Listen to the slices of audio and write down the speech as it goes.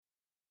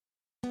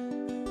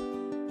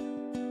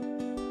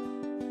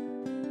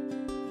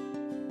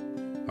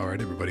All right,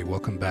 everybody,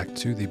 welcome back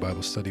to the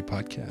Bible Study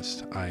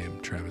Podcast. I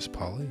am Travis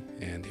Polly,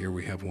 and here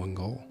we have one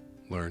goal: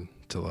 learn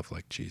to love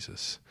like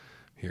Jesus.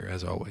 Here,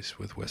 as always,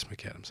 with Wes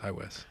McAdams. Hi,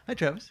 Wes. Hi,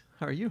 Travis.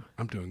 How are you?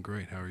 I'm doing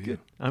great. How are you? Good.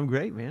 I'm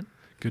great, man.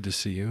 Good to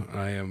see you.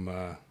 I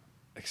am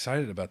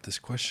excited about this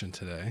question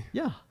today.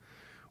 Yeah.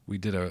 We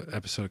did an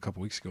episode a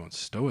couple weeks ago on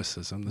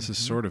Stoicism. This is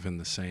sort of in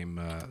the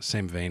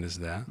same vein as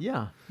that.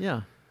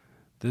 Yeah.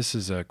 This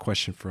is a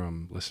question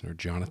from listener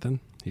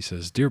Jonathan. He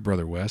says, "Dear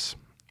Brother Wes,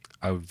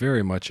 I would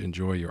very much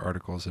enjoy your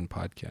articles and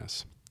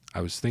podcasts.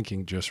 I was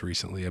thinking just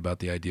recently about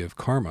the idea of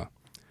karma.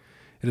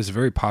 It is a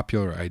very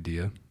popular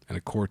idea and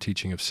a core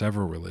teaching of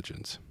several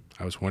religions.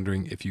 I was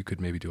wondering if you could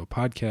maybe do a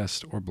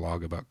podcast or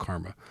blog about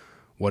karma.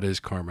 What is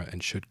karma,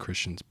 and should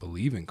Christians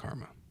believe in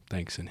karma?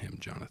 Thanks in him,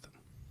 Jonathan."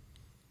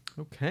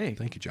 Okay.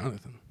 Thank you,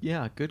 Jonathan.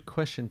 Yeah, good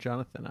question,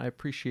 Jonathan. I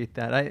appreciate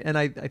that.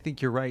 I think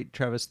you're right,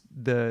 Travis.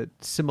 The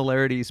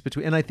similarities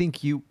between, and I think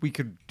we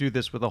could do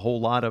this with a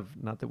whole lot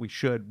of, not that we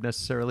should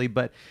necessarily,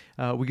 but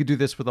we could do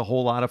this with a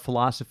whole lot of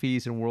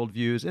philosophies and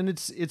worldviews. And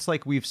it's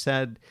like we've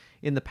said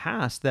in the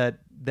past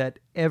that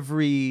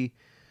every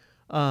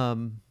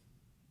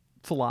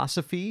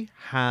philosophy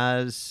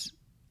has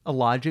a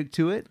logic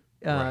to it.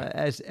 Right.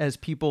 As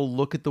people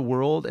look at the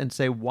world and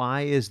say,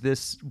 why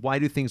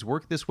do things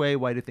work this way?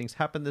 Why do things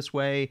happen this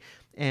way?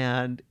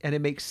 And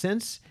it makes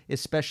sense,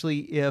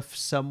 especially if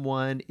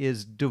someone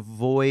is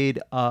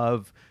devoid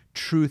of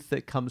truth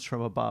that comes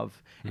from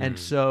above. And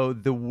so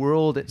the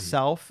world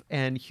itself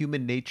and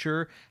human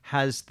nature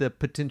has the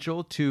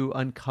potential to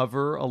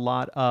uncover a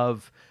lot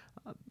of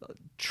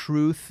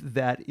truth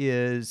that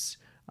is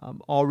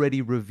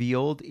already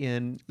revealed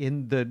in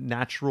the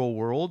natural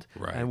world.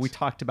 Right. And we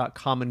talked about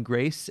common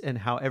grace and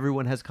how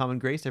everyone has common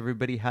grace.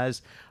 Everybody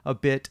has a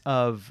bit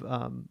of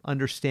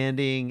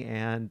understanding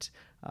and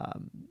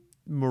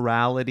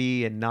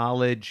morality and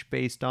knowledge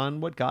based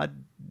on what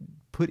God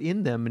put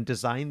in them and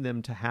designed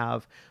them to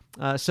have.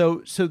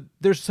 So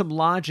there's some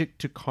logic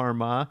to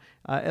karma,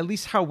 at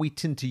least how we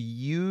tend to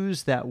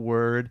use that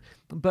word.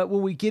 But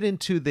when we get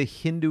into the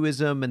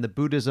Hinduism and the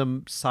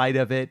Buddhism side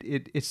of it,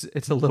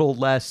 it's a little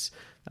less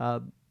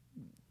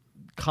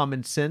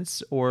common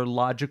sense or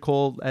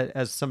logical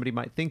as somebody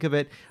might think of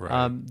it.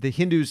 Right. The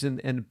Hindus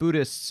and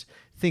Buddhists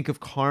think of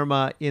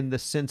karma in the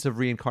sense of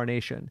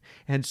reincarnation.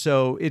 And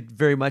so it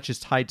very much is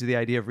tied to the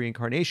idea of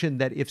reincarnation,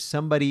 that if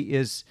somebody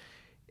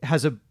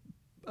has a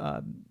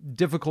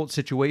difficult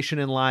situation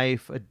in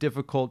life, a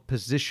difficult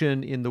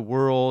position in the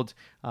world,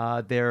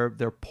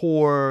 they're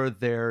poor,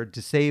 they're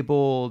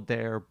disabled,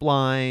 they're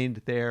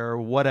blind, they're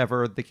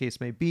whatever the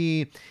case may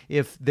be.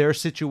 If their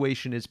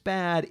situation is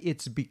bad,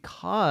 it's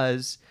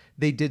because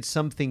they did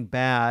something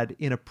bad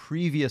in a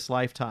previous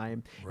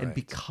lifetime. Right. And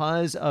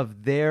because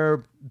of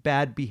their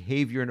bad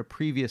behavior in a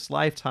previous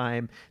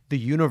lifetime, the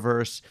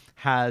universe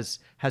has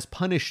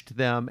punished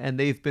them, and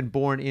they've been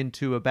born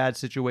into a bad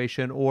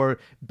situation, or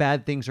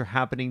bad things are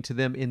happening to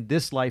them in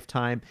this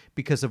lifetime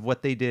because of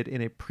what they did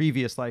in a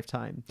previous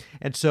lifetime.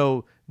 And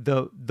so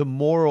the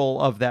moral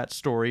of that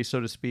story, so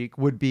to speak,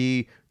 would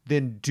be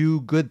then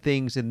do good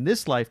things in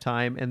this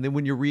lifetime, and then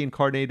when you're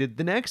reincarnated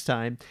the next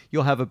time,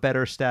 you'll have a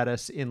better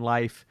status in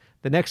life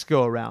the next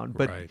go around.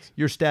 But Right.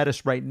 your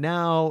status right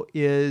now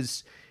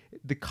is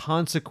the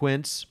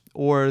consequence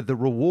or the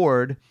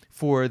reward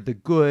for the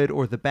good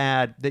or the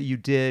bad that you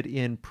did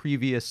in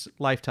previous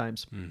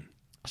lifetimes.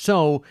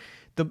 So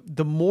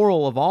the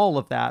moral of all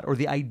of that, or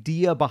the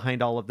idea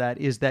behind all of that,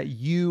 is that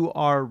you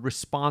are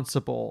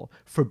responsible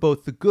for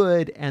both the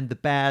good and the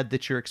bad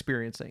that you're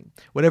experiencing.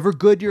 Whatever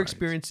good you're Right.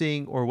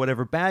 experiencing or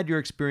whatever bad you're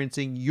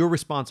experiencing, you're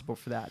responsible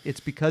for that. It's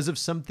because of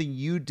something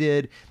you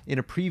did in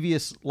a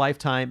previous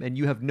lifetime, and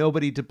you have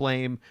nobody to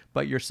blame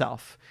but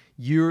yourself.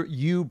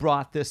 You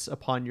brought this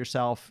upon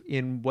yourself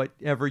in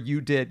whatever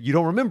you did. You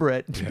don't remember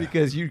it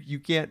because you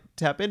can't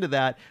tap into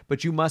that,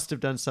 but you must have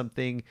done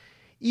something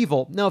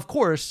evil. Now, of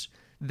course,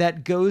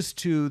 that goes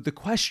to the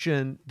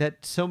question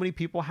that so many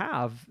people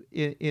have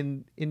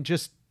in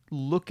just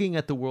looking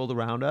at the world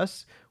around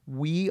us.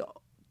 We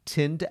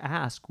tend to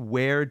ask,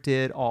 where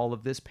did all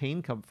of this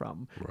pain come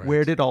from? Right.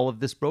 Where did all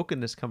of this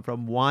brokenness come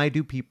from? Why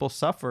do people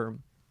suffer?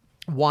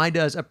 Why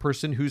does a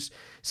person who's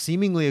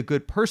seemingly a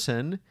good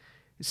person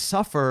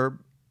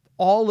suffer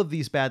all of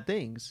these bad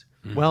things?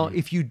 Well,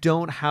 if you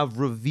don't have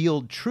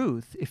revealed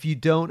truth, if you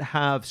don't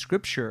have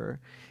scripture,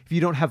 if you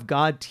don't have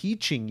God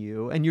teaching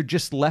you, and you're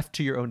just left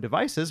to your own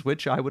devices,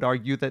 which I would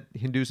argue that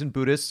Hindus and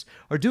Buddhists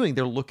are doing.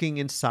 They're looking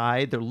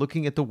inside, they're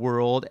looking at the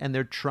world, and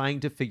they're trying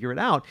to figure it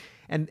out.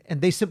 And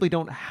they simply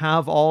don't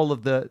have all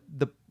of the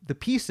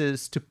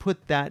pieces to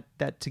put that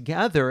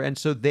together. And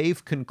so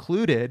they've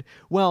concluded,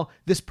 well,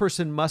 this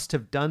person must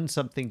have done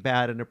something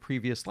bad in a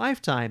previous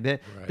lifetime. That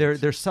Right.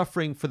 they're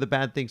suffering for the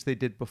bad things they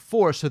did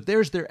before. So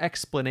there's their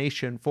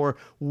explanation for,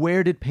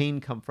 where did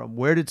pain come from?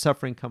 Where did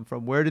suffering come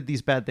from? Where did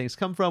these bad things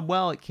come from?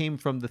 Well, it came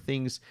from the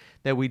things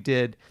that we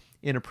did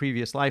in a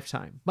previous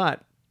lifetime.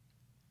 But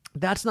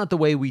that's not the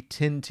way we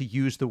tend to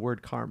use the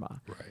word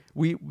karma.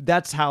 Right.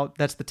 That's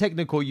the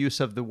technical use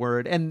of the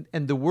word, and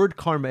the word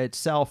karma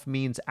itself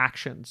means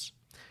actions.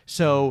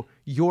 So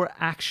your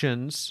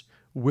actions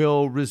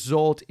will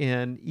result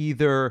in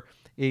either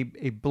a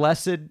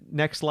blessed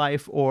next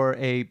life or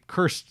a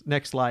cursed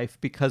next life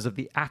because of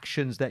the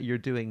actions that you're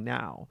doing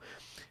now.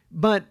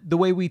 But the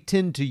way we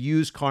tend to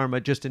use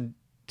karma just in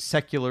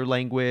secular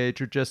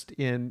language or just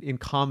in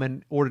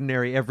common,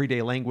 ordinary,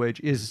 everyday language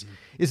is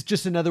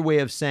just another way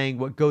of saying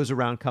what goes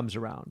around comes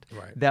around.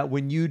 Right. That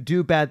when you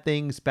do bad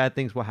things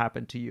will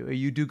happen to you.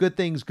 You do good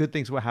things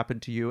will happen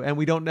to you. And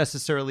we don't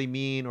necessarily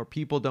mean, or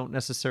people don't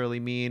necessarily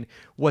mean,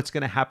 what's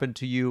going to happen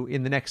to you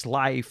in the next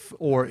life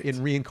or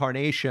in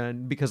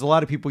reincarnation, because a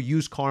lot of people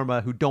use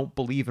karma who don't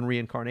believe in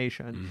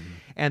reincarnation.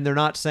 And they're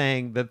not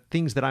saying the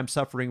things that I'm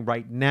suffering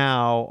right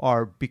now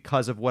are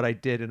because of what I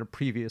did in a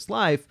previous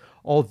life,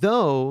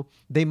 although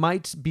they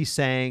might be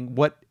saying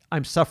what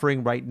I'm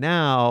suffering right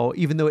now,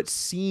 even though it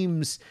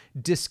seems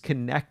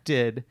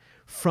disconnected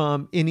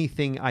from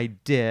anything I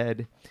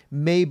did,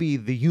 maybe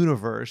the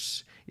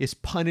universe is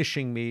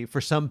punishing me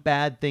for some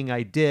bad thing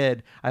I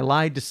did. I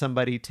lied to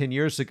somebody 10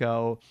 years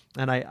ago,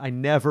 and I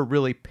never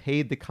really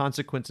paid the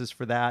consequences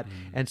for that.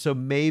 And so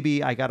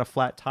maybe I got a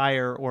flat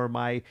tire or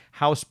my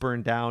house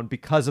burned down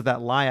because of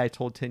that lie I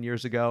told 10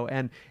 years ago.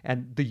 And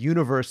the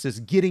universe is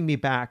getting me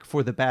back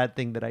for the bad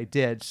thing that I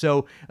did.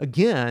 So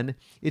again,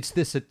 it's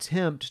this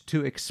attempt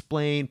to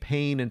explain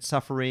pain and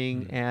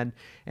suffering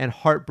and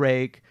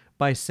heartbreak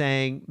by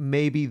saying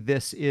maybe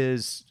this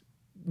is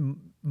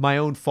my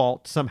own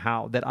fault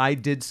somehow, that I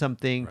did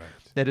something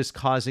that is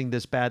causing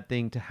this bad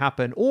thing to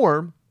happen,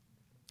 or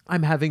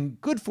I'm having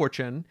good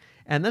fortune,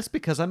 and that's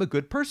because I'm a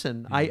good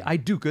person. I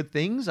do good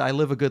things. I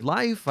live a good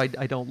life. I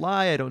don't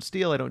lie. I don't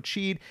steal. I don't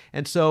cheat.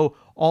 And so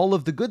all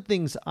of the good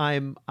things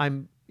I'm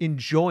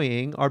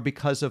enjoying are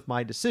because of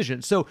my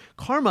decisions. So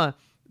karma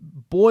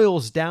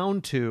boils down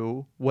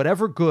to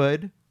whatever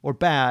good or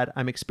bad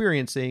I'm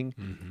experiencing,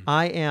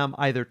 I am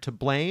either to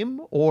blame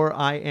or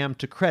I am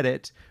to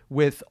credit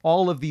with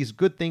all of these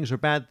good things or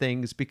bad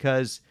things,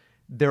 because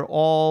they're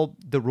all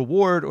the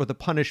reward or the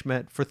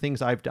punishment for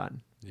things I've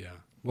done. Yeah.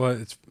 Well,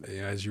 it's,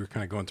 as you were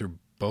kind of going through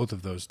both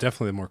of those,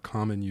 definitely the more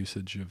common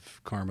usage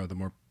of karma, the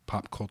more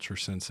pop culture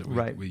sense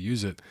that we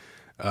use it,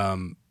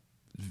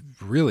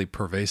 really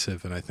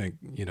pervasive. And I think,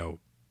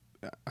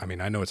 I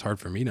mean, I know it's hard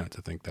for me not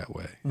to think that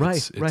way.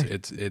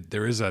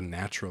 There is a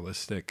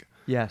naturalistic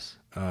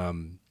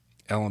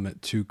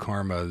element to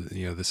karma,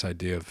 this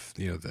idea of,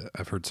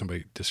 I've heard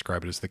somebody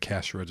describe it as the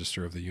cash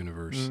register of the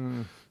universe.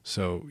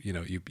 So,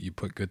 you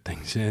put good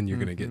things in, you're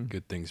going to get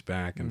good things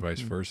back, and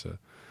vice versa.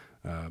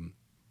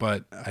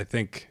 But I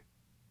think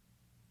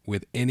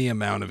with any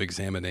amount of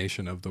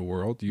examination of the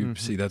world, you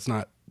see that's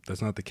not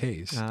the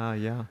case.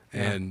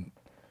 And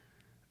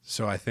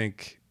so I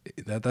think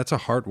that's a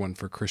hard one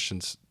for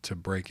Christians to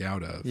break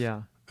out of.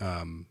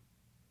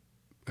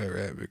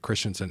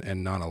 Christians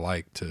and non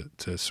alike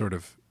to sort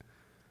of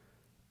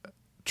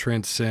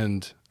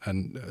transcend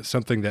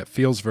something that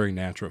feels very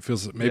natural. It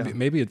feels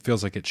maybe it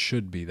feels like it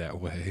should be that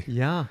way.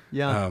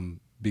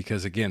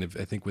 Because again,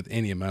 I think with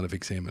any amount of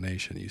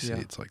examination, you see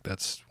it's like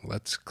that's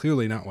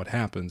clearly not what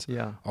happens.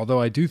 Although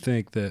I do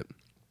think that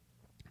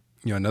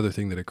another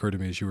thing that occurred to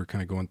me as you were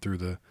kind of going through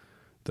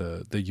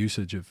the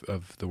usage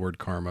of the word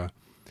karma,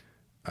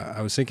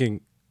 I was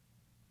thinking,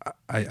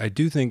 I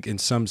do think in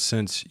some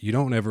sense you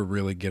don't ever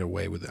really get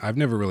away with it. I've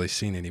never really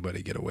seen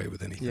anybody get away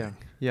with anything.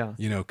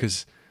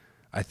 Because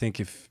I think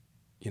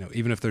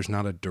even if there's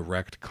not a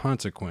direct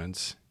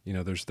consequence,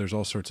 there's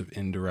all sorts of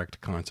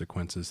indirect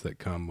consequences that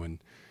come when,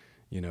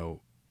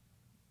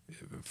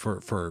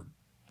 for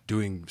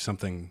doing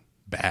something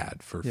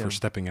bad, for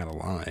stepping out of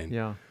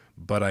line.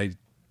 But I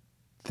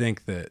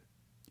think that,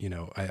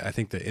 I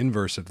think the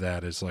inverse of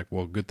that is like,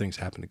 well, good things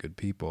happen to good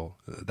people.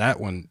 That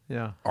one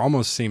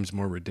almost seems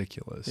more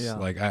ridiculous.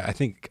 Like I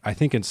think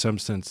in some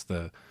sense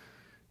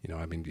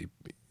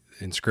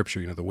in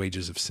Scripture, the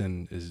wages of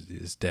sin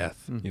is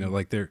death.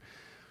 Like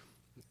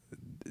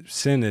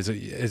sin is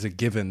a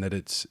given that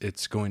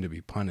it's going to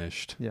be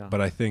punished.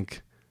 But I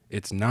think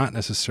it's not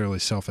necessarily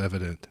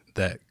self-evident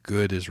that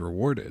good is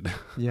rewarded.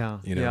 I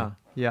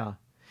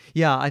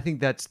think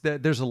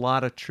there's a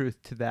lot of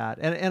truth to that,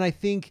 and I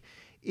think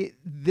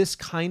this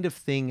kind of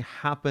thing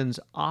happens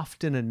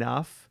often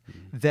enough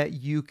that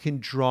you can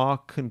draw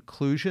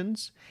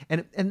conclusions,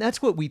 and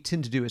that's what we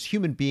tend to do as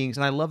human beings.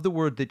 And I love the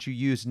word that you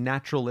use,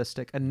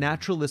 naturalistic, a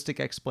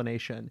naturalistic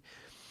explanation,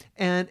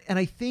 and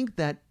I think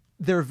that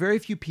there are very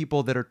few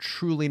people that are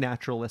truly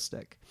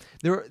naturalistic.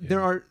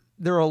 There are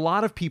a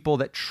lot of people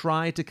that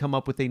try to come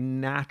up with a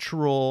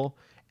natural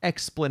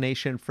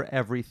explanation for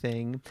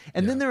everything.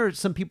 And then there are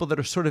some people that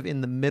are sort of in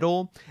the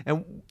middle.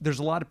 And there's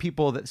a lot of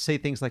people that say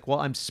things like,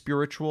 well, I'm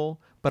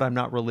spiritual, but I'm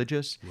not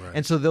religious. Right.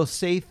 And so they'll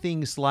say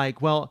things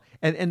like, well,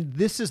 and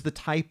this is the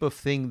type of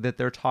thing that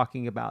they're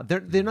talking about.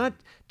 They're not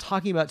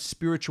talking about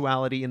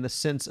spirituality in the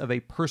sense of a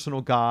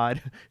personal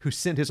God who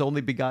sent his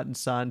only begotten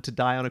son to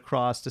die on a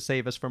cross to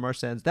save us from our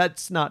sins.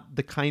 That's not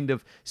the kind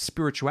of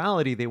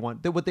spirituality they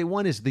want. What they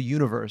want is the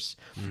universe.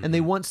 And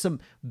they want some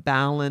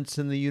balance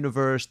in the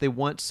universe. They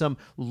want some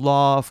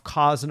law of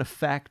cause and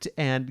effect,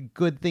 and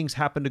good things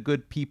happen to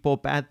good people,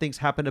 bad things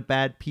happen to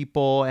bad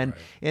people, and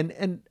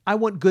I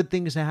want good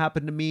things to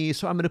happen to me,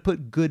 so I'm going to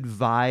put good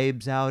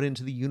vibes out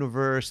into the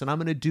universe, and I'm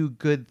going to do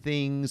good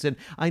things, and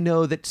I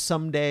know that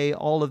someday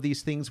all of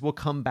these things will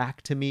come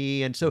back to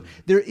me. And so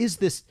there is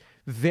this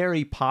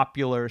very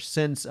popular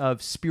sense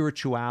of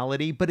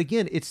spirituality, but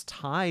again, it's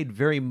tied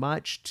very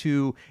much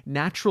to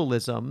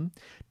naturalism,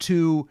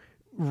 to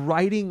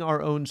writing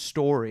our own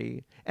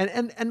story.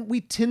 And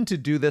we tend to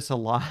do this a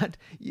lot.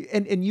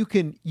 And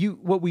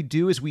what we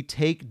do is we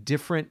take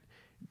different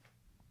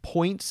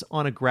points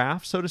on a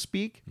graph, so to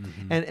speak.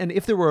 And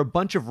if there were a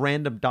bunch of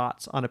random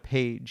dots on a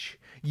page,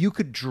 you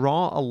could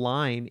draw a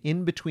line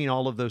in between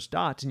all of those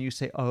dots, and you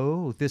say,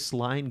 oh, this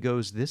line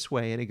goes this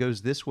way, and it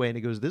goes this way, and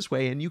it goes this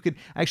way. And you could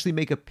actually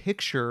make a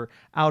picture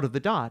out of the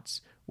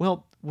dots.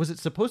 Well, was it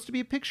supposed to be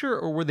a picture,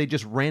 or were they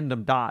just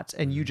random dots?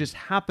 And you just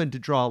happened to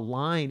draw a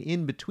line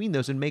in between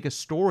those and make a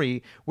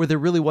story where there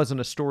really wasn't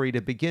a story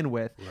to begin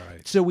with.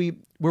 Right. So we're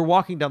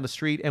walking down the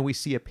street and we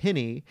see a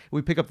penny.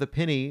 We pick up the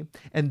penny,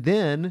 and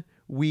then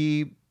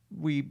we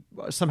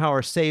somehow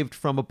are saved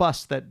from a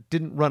bus that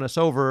didn't run us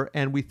over,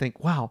 and we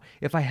think, wow,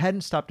 if I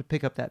hadn't stopped to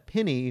pick up that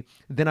penny,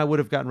 then I would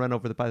have gotten run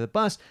over by the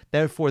bus.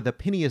 Therefore, the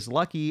penny is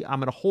lucky. I'm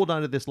going to hold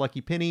on to this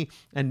lucky penny,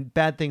 and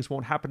bad things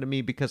won't happen to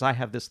me because I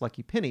have this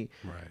lucky penny.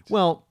 Right.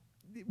 Well,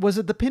 was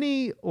it the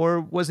penny,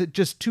 or was it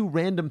just two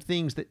random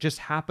things that just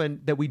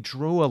happened, that we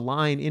drew a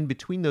line in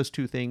between those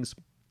two things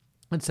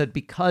and said,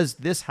 because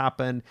this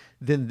happened,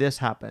 then this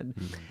happened?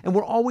 And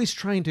we're always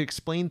trying to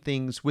explain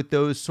things with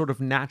those sort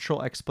of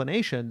natural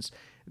explanations.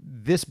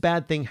 This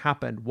bad thing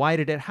happened. Why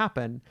did it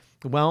happen?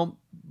 Well,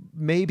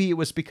 maybe it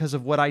was because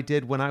of what I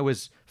did when I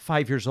was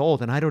 5 years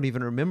old and I don't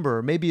even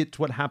remember. Maybe it's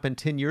what happened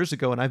 10 years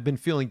ago and I've been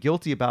feeling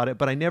guilty about it,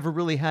 but I never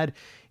really had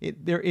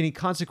there any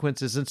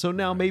consequences. And so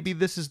now maybe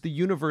this is the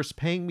universe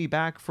paying me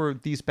back for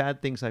these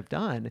bad things I've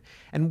done.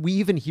 And we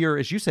even hear,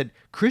 as you said,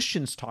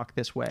 Christians talk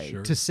this way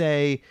to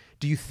say,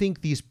 do you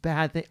think these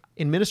bad things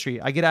in ministry?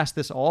 I get asked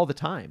this all the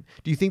time.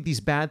 Do you think these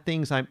bad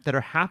things that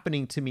are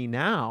happening to me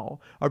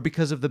now are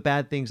because of the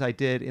bad things I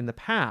did in the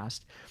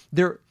past?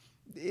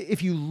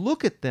 If you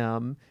look at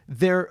them,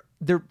 they're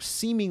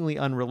seemingly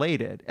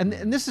unrelated. And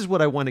this is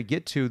what I want to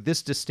get to,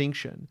 this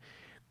distinction.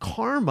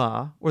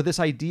 Karma, or this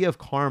idea of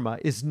karma,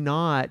 is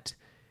not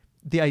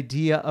the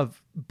idea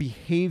of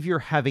behavior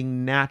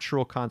having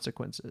natural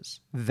consequences.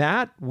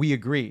 That we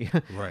agree.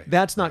 Right.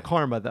 That's not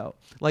karma, though.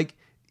 Like,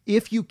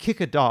 if you kick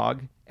a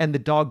dog and the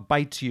dog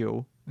bites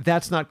you,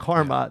 that's not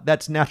karma.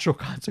 That's natural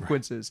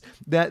consequences.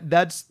 Right.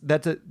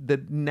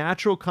 The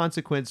natural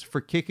consequence for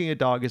kicking a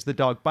dog is the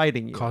dog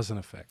biting you. Cause and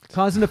effect.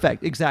 Cause and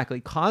effect, exactly.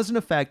 Cause and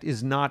effect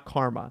is not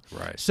karma.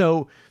 Right.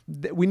 So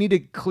we need to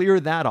clear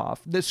that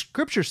off. The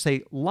scriptures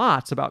say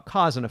lots about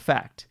cause and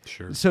effect.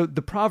 Sure. So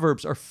the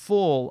Proverbs are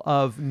full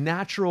of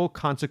natural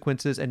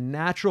consequences and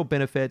natural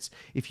benefits.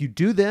 If you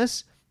do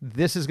this,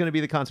 this is going to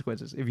be the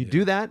consequences. If you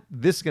do that,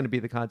 this is going to be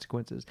the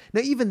consequences. Now,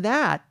 even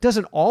that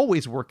doesn't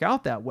always work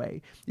out that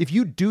way. If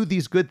you do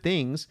these good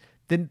things,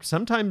 then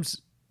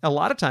sometimes, a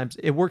lot of times,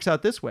 it works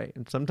out this way,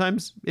 and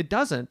sometimes it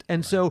doesn't.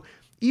 And so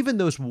even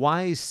those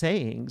wise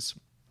sayings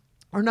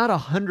are not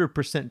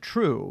 100%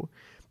 true.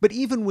 But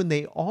even when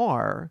they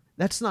are,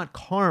 that's not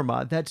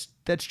karma. That's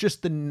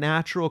just the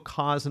natural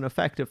cause and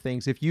effect of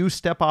things. If you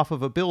step off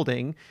of a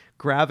building,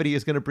 gravity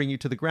is going to bring you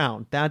to the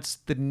ground. That's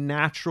the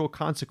natural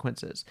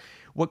consequences.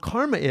 What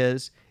karma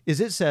is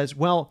it says,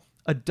 well,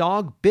 a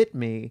dog bit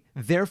me,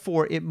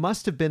 therefore it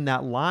must have been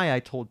that lie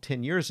I told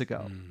 10 years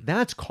ago.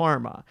 That's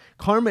karma.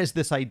 Karma is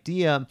this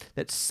idea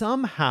that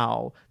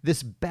somehow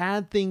this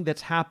bad thing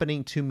that's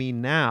happening to me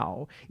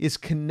now is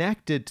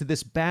connected to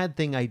this bad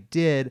thing I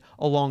did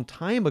a long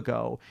time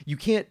ago. You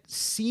can't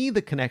see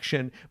the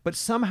connection, but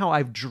somehow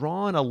I've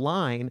drawn a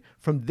line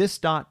from this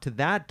dot to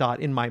that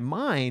dot in my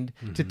mind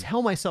to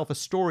tell myself a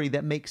story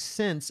that makes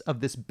sense of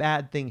this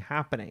bad thing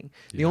happening.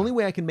 The only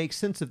way I can make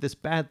sense of this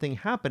bad thing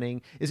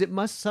happening is it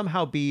must somehow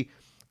be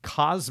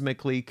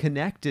cosmically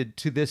connected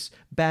to this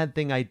bad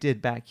thing I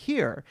did back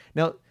here.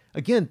 Now,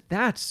 again,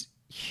 that's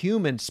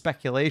human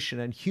speculation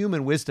and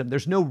human wisdom.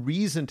 There's no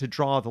reason to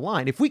draw the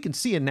line. If we can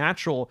see a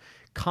natural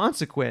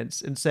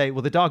consequence and say,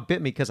 well, the dog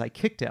bit me because I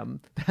kicked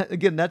him,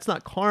 again, that's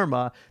not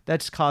karma,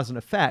 that's cause and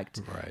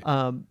effect.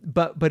 Right.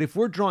 But if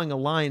we're drawing a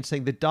line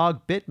saying the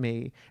dog bit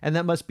me, and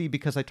that must be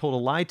because I told a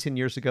lie 10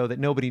 years ago that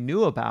nobody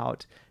knew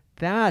about,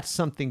 that's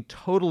something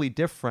totally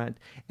different.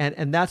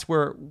 And that's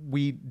where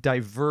we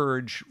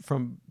diverge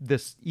from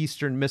this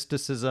Eastern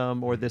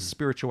mysticism or this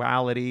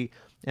spirituality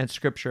and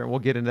scripture. And we'll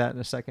get into that in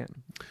a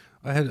second.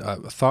 I had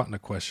a thought and a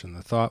question.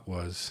 The thought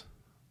was,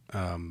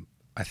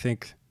 I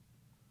think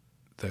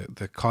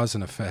the cause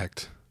and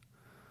effect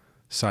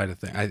side of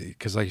things,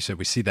 because like you said,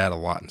 we see that a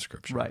lot in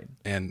Scripture, Right.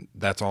 And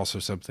that's also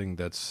something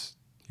that's,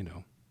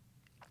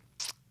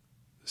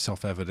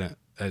 self-evident.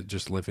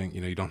 Just living,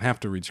 you don't have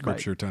to read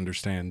Scripture to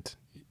understand.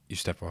 You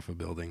step off a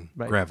building,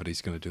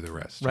 gravity's going to do the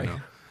rest. Right.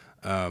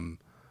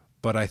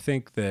 But I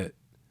think that,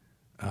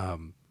 I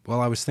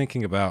was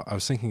thinking about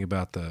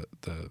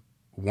the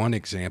one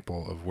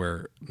example of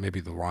where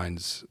maybe the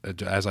lines,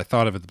 as I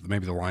thought of it,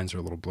 maybe the lines are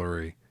a little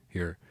blurry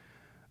here.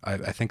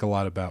 I think a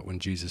lot about when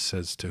Jesus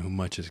says, "To whom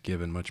much is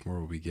given, much more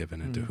will be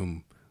given, and to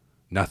whom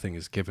nothing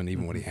is given,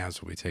 even what he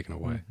has will be taken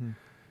away."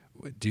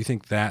 Do you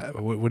think that?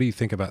 What do you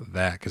think about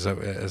that? Because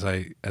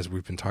as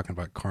we've been talking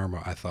about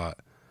karma, I thought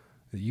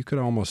you could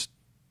almost,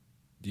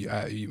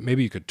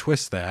 maybe you could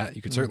twist that.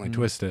 You could certainly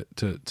twist it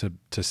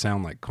to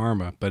sound like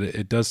karma, but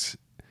it does.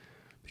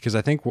 Because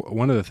I think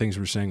one of the things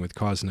we're saying with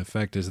cause and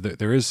effect is that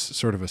there is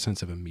sort of a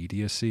sense of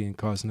immediacy in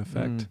cause and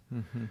effect,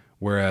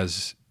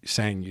 whereas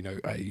saying,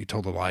 you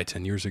told a lie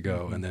 10 years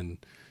ago, and then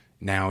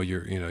now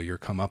your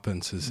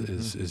comeuppance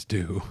is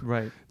due.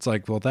 Right. It's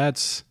like, well,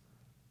 that's,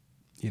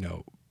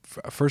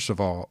 first of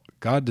all,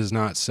 God does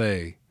not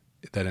say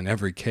that in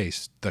every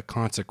case the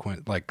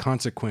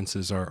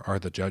consequences are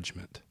the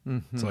judgment.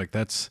 It's like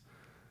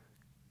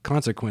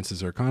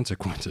consequences are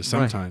consequences.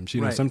 Sometimes,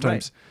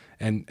 sometimes,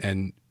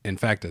 and in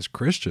fact, as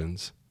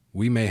Christians,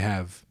 we may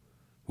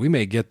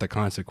get the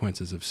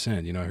consequences of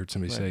sin. I heard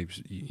somebody say,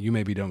 you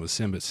may be done with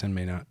sin, but sin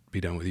may not be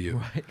done with you.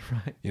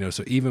 Right.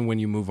 So even when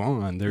you move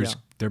on,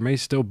 there may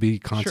still be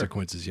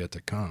consequences yet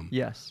to come.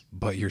 Yes.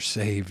 But you're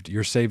saved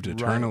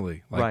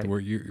eternally. Like where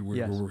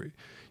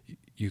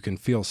you can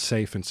feel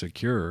safe and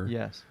secure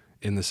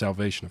in the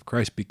salvation of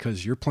Christ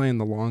because you're playing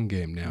the long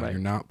game now. You're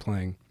not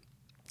playing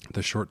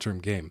the short-term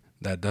game.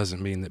 That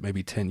doesn't mean that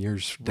maybe 10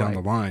 years down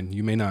the line,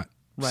 you may not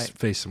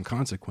face some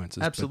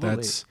consequences.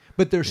 Absolutely.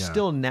 But there's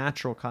still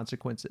natural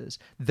consequences.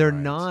 They're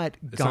not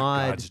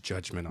God's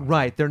judgment on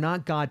Right. They're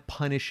not God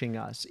punishing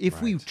us.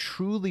 If we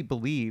truly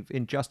believe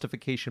in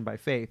justification by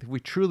faith, if we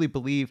truly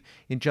believe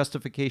in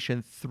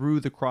justification through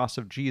the cross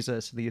of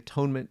Jesus, the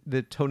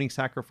atoning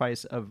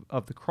sacrifice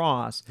of the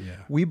cross,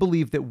 we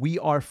believe that we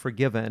are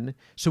forgiven.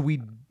 So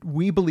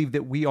we believe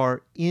that we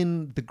are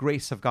in the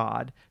grace of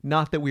God,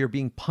 not that we are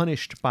being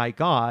punished by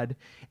God.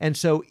 And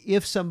so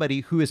if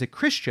somebody who is a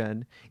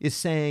Christian is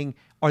saying,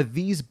 are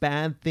these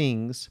bad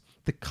things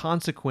the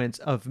consequence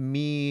of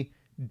me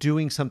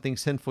doing something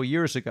sinful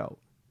years ago?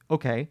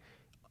 Okay.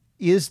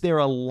 Is there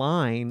a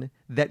line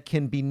that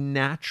can be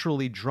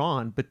naturally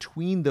drawn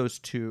between those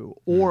two?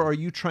 Or are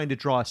you trying to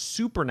draw a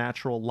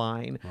supernatural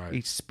line,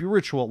 a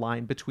spiritual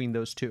line between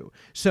those two?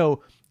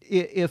 So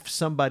if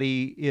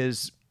somebody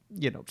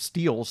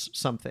steals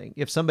something,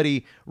 if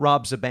somebody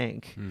robs a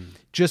bank,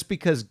 just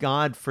because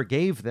God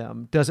forgave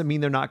them doesn't mean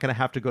they're not going to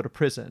have to go to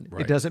prison.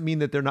 It doesn't mean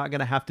that they're not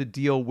going to have to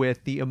deal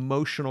with the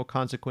emotional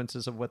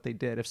consequences of what they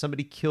did. If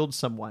somebody killed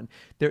someone,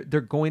 they're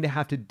going to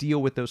have to deal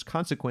with those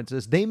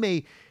consequences. They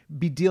may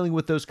be dealing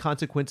with those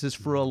consequences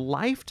for a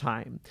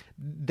lifetime.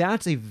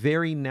 That's a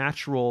very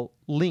natural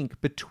link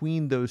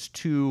between those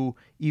two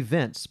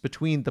events,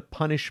 between the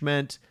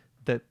punishment,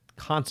 the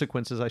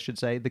consequences, I should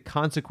say, the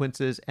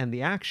consequences and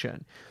the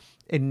action.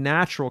 A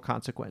natural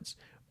consequence.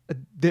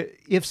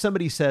 If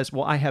somebody says,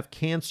 well, I have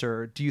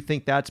cancer, do you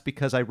think that's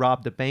because I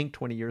robbed a bank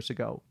 20 years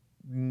ago?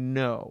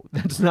 No,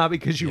 that's not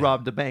because you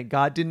robbed a bank.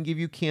 God didn't give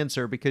you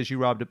cancer because you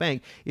robbed a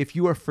bank. If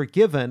you are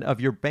forgiven of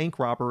your bank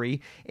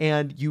robbery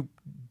and you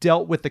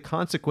dealt with the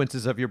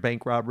consequences of your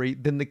bank robbery,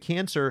 then the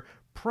cancer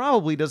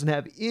probably doesn't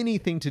have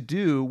anything to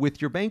do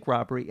with your bank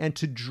robbery. And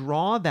to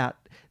draw that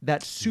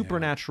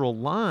supernatural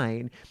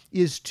line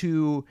is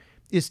to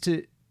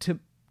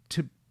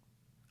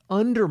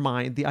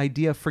undermine the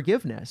idea of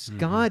forgiveness.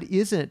 God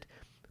isn't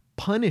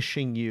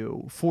punishing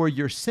you for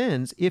your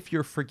sins if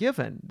you're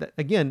forgiven.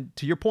 Again,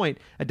 to your point,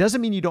 it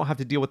doesn't mean you don't have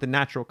to deal with the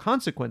natural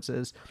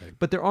consequences,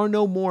 but there are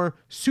no more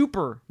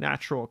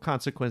supernatural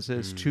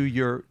consequences to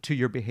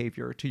your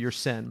behavior, to your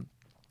sin,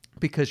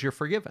 because you're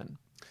forgiven.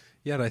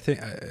 Yeah, and I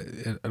think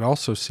it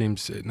also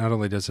seems, not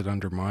only does it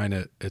undermine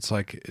it, it's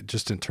like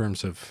just in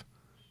terms of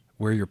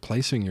where you're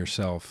placing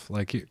yourself.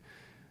 Like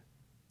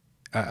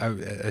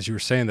as you were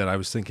saying that, I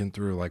was thinking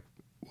through like,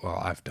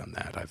 well, I've done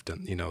that. I've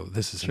done,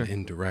 this is an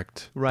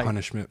indirect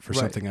punishment for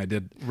something I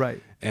did.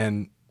 Right.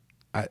 And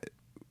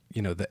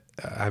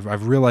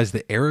I've realized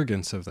the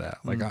arrogance of that.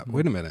 Like,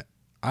 wait a minute,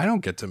 I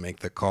don't get to make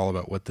the call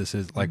about what this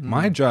is. Like,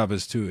 my job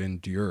is to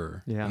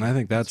endure. Yeah, and I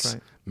think that's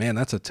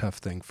a tough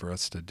thing for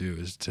us to do,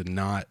 is to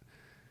not,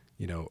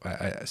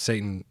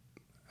 Satan,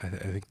 I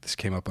think this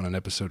came up on an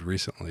episode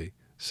recently.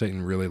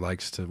 Satan really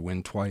likes to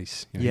win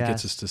twice. He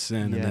gets us to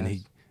sin, and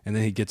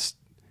then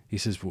he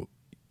says, well,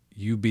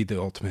 you be the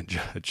ultimate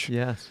judge.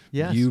 Yes.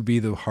 You be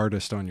the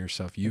hardest on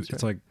yourself.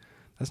 It's like,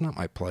 that's not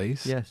my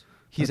place. Yes.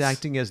 He's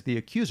acting as the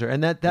accuser,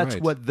 and that's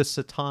Right. what the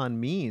Satan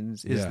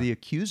means, is Yeah. the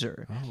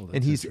accuser. Oh, And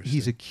that's he's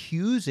interesting.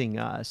 accusing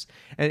us.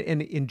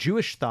 And in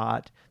Jewish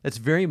thought, that's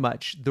very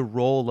much the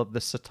role of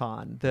the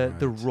Satan. The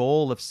Right.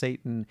 role of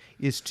Satan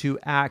is to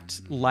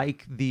act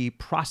like the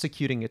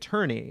prosecuting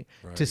attorney,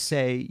 to Right.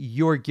 say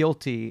you're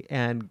guilty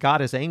and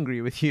God is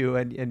angry with you,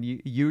 and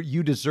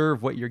you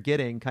deserve what you're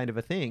getting, kind of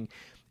a thing.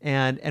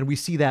 And we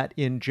see that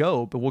in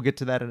Job, and we'll get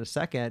to that in a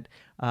second,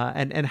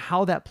 and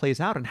how that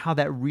plays out and how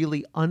that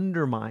really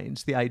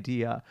undermines the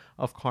idea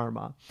of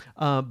karma.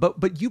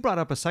 But you brought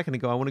up a second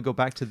ago, I want to go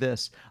back to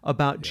this,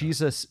 about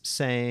Jesus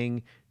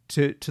saying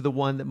to the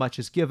one that much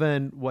is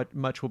given, what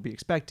much will be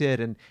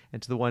expected, and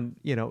to the one,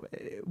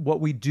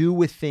 what we do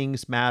with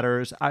things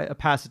matters. A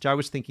passage I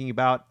was thinking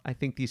about, I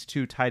think these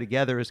two tie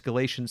together, is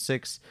Galatians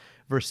 6,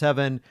 Verse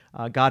 7,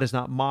 God is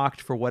not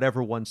mocked, for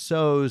whatever one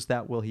sows,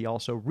 that will he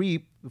also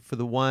reap. For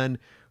the one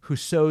who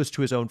sows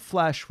to his own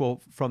flesh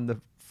will from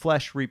the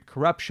flesh reap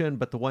corruption,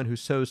 but the one who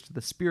sows to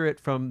the Spirit,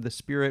 from the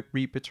Spirit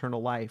reap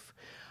eternal life.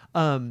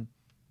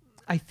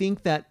 I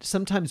think that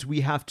sometimes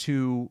we have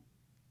to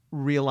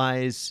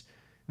realize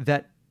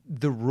that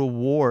the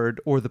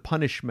reward or the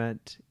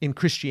punishment in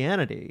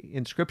Christianity,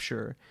 in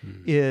Scripture,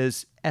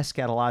 is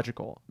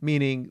eschatological,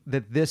 meaning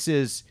that this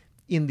is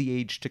in the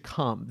age to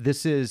come.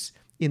 This is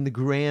in the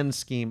grand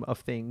scheme of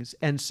things.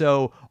 And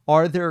so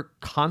are there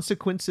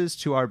consequences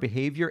to our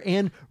behavior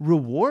and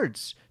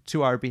rewards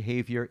to our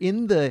behavior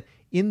in the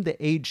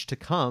age to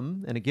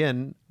come? And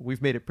again,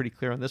 we've made it pretty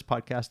clear on this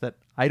podcast that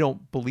I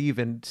don't believe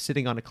in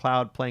sitting on a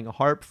cloud playing a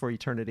harp for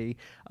eternity.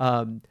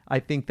 I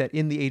think that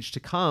in the age to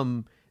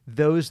come,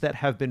 those that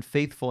have been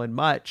faithful in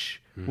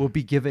much will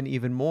be given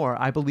even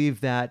more. I believe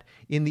that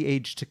in the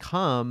age to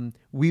come,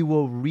 we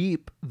will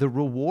reap the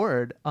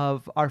reward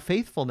of our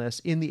faithfulness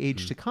in the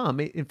age to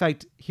come. In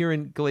fact, here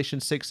in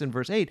Galatians 6 and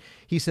verse 8,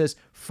 he says,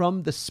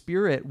 from the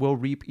Spirit will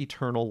reap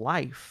eternal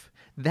life.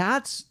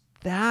 That's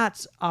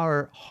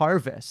our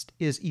harvest,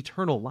 is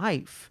eternal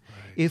life,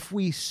 if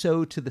we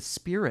sow to the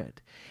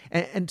Spirit.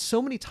 And so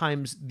many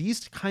times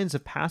these kinds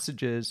of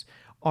passages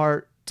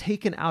are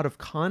taken out of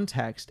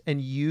context and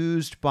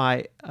used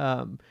by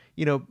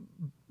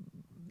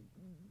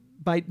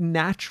by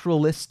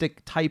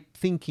naturalistic type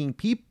thinking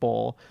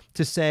people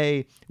to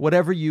say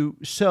whatever you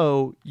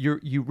sow,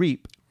 you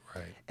reap.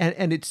 Right.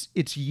 And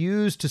it's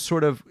used to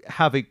sort of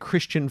have a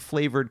Christian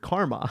flavored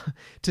karma,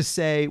 to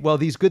say, well,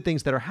 these good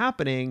things that are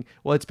happening,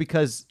 well, it's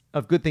because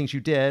of good things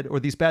you did, or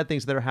these bad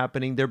things that are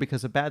happening, they're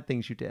because of bad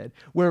things you did,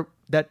 where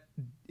that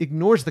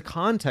ignores the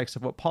context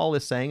of what Paul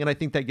is saying. And I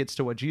think that gets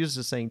to what Jesus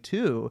is saying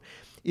too,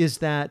 is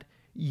that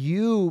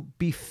you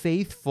be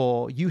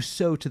faithful, you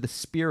sow to the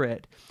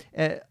Spirit.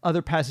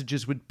 Other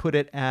passages would put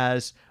it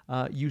as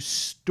you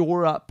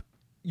store up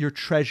your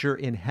treasure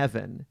in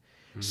heaven,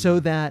 so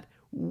that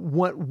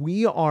what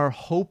we are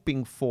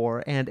hoping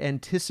for and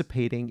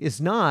anticipating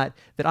is not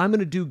that I'm going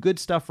to do good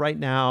stuff right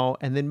now,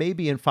 and then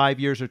maybe in 5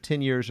 years or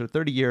 10 years or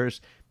 30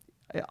 years,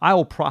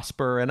 I'll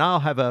prosper and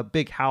I'll have a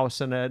big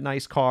house and a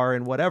nice car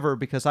and whatever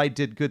because I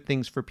did good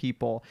things for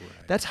people. Right.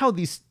 That's how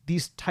these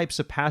types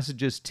of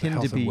passages tend the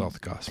health to be. And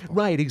wealth gospel.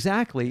 Right,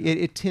 exactly.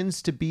 It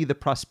tends to be the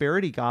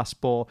prosperity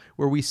gospel,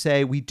 where we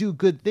say we do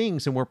good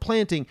things and we're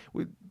planting.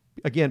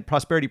 Again,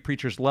 prosperity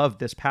preachers love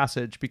this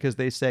passage because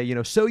they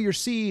say, sow your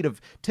seed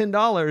of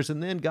 $10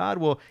 and then God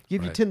will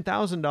give you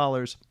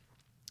 $10,000.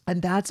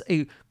 And that's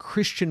a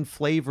Christian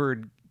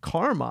flavored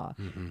karma.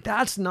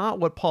 That's not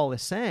what Paul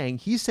is saying.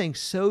 He's saying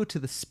sow to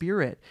the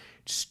Spirit,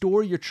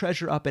 store your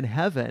treasure up in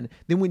heaven.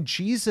 Then when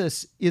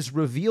Jesus is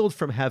revealed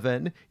from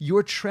heaven,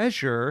 your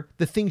treasure,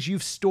 the things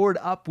you've stored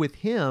up with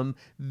him,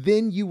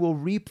 then you will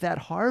reap that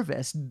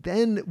harvest.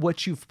 Then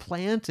what you've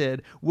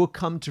planted will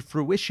come to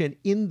fruition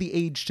in the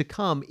age to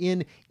come,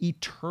 in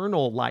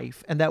eternal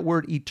life. And that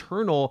word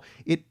eternal,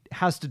 it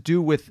has to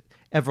do with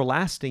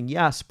everlasting,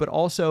 yes, but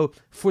also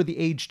for the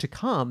age to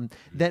come,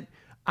 that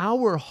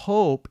our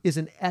hope is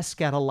an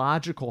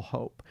eschatological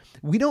hope.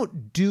 We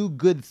don't do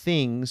good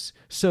things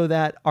so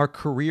that our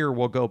career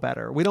will go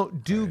better. We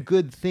don't do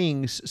good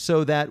things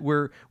so that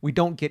we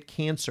don't get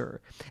cancer.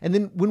 And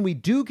then when we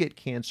do get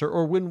cancer,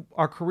 or when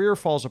our career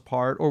falls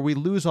apart, or we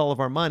lose all of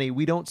our money,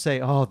 we don't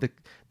say, oh,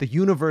 the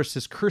universe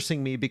is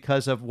cursing me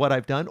because of what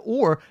I've done,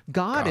 or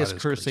God is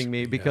cursing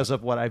me because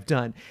of what I've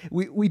done.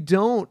 We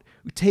don't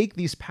take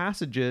these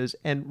passages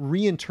and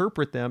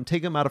reinterpret them,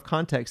 take them out of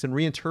context and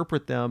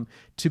reinterpret them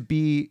to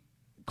be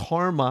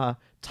karma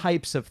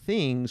types of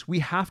things. We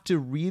have to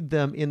read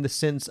them in the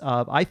sense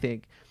of, I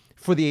think,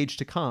 for the age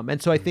to come.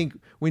 And so I think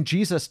when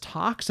Jesus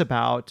talks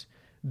about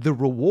the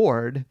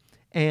reward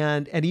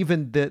and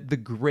even the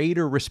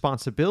greater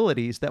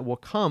responsibilities that will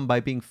come by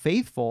being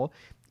faithful,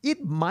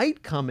 it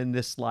might come in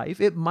this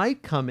life, it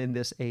might come in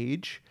this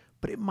age,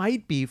 but it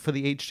might be for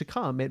the age to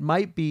come. It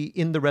might be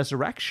in the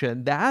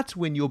resurrection. That's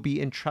when you'll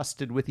be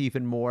entrusted with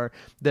even more.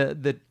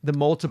 The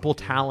multiple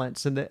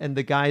talents and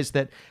the guys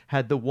that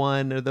had the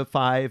 1 or the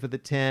 5 or the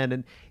 10,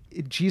 and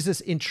Jesus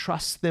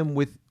entrusts them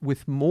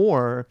with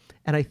more.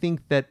 And I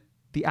think that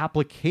the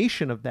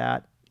application of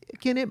that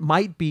back in. It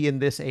might be in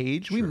this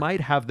age. We Sure.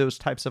 might have those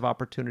types of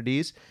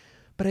opportunities.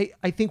 But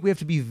I think we have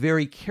to be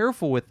very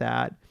careful with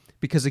that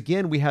because,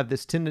 again, we have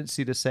this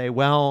tendency to say,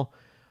 well,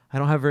 I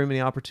don't have very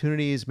many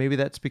opportunities. Maybe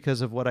that's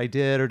because of what I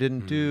did or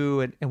didn't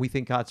do. And we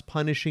think God's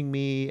punishing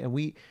me. And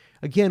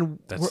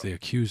That's the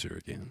accuser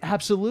again.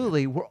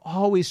 absolutely, we're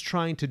always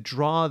trying to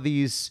draw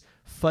these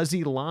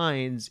fuzzy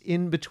lines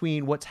in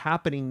between what's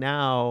happening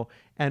now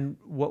and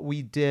what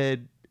we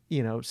did,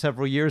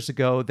 several years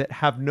ago that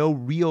have no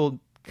real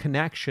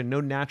connection,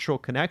 no natural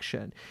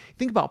connection.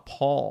 Think about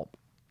Paul.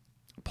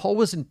 Paul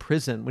was in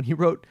prison when he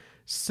wrote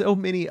so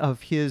many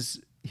of his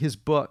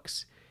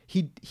books.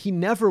 He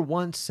never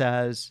once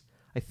says,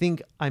 I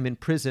think I'm in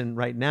prison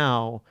right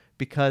now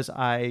because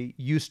I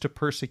used to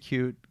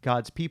persecute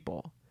God's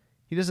people.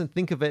 He doesn't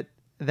think of it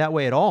that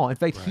way at all. In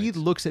fact, he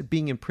looks at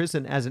being in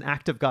prison as an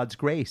act of God's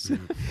grace.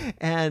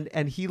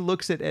 And he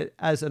looks at it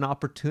as an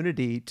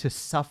opportunity to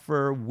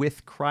suffer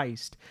with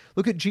Christ.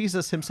 Look at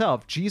Jesus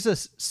himself.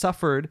 Jesus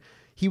suffered.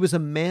 He was a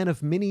man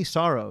of many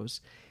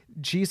sorrows.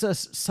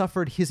 Jesus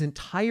suffered his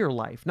entire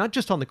life, not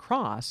just on the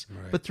cross,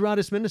 but throughout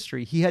his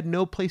ministry. He had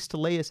no place to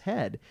lay his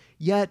head,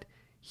 yet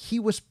he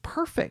was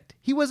perfect.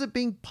 He wasn't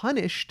being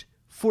punished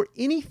for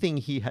anything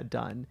he had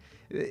done.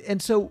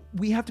 And so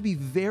we have to be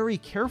very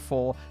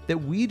careful that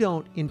we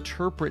don't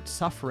interpret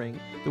suffering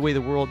the way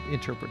the world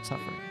interprets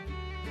suffering.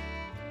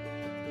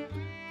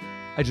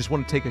 I just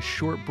want to take a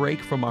short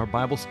break from our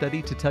Bible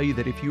study to tell you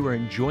that if you are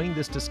enjoying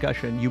this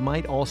discussion, you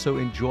might also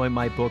enjoy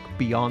my book,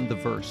 Beyond the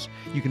Verse.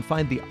 You can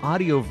find the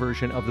audio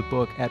version of the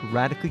book at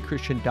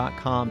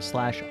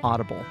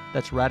radicallychristian.com/audible.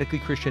 That's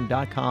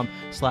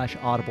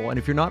radicallychristian.com/audible. And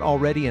if you're not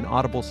already an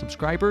Audible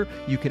subscriber,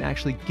 you can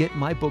actually get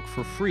my book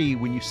for free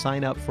when you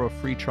sign up for a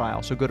free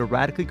trial. So go to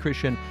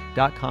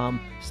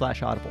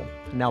radicallychristian.com/audible.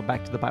 And now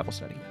back to the Bible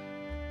study.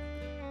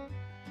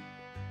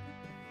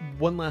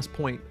 One last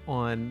point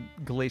on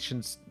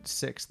Galatians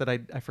 6 that I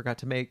forgot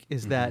to make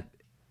is that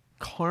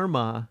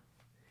karma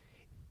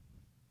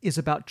is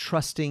about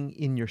trusting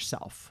in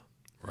yourself.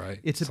 Right.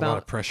 It's a lot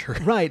of pressure.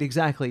 Right,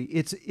 exactly.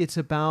 It's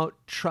about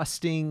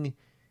trusting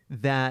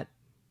that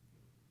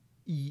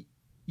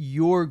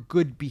your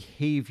good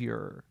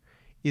behavior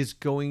is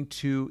going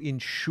to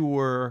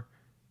ensure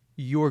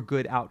your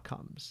good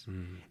outcomes.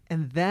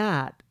 And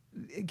that,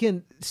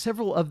 again,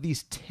 several of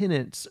these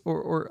tenets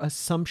or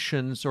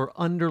assumptions or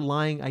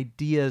underlying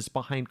ideas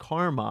behind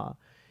karma,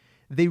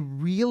 they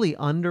really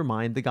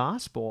undermine the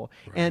gospel.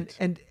 Right.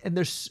 And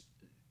there's,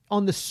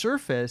 on the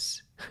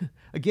surface,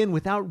 again,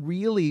 without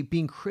really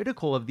being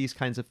critical of these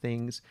kinds of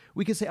things,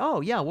 we can say,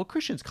 oh, yeah, well,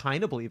 Christians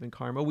kind of believe in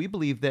karma. We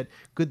believe that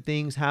good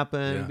things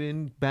happen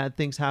and bad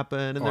things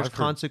happen, and there's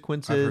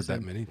consequences. I've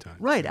heard that many times.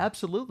 Right,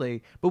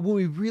 absolutely. But when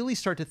we really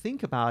start to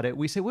think about it,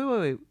 we say,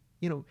 wait,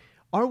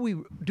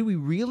 do we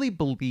really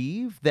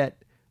believe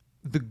that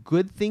the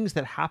good things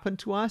that happen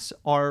to us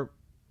are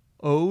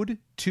owed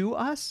to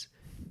us?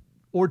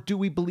 Or do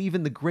we believe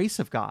in the grace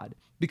of God?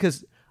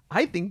 Because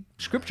I think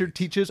Scripture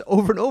teaches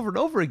over and over and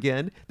over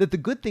again that the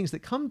good things that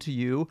come to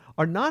you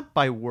are not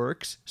by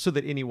works so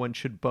that anyone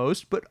should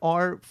boast, but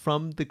are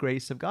from the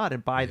grace of God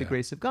and by the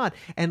grace of God.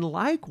 And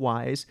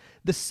likewise,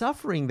 the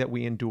suffering that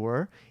we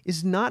endure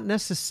is not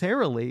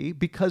necessarily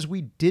because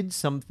we did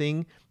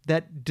something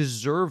that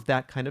deserved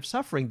that kind of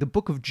suffering. The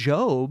book of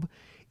Job,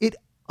 it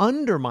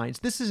undermines,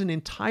 this is an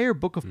entire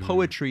book of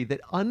poetry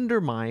that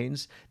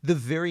undermines the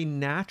very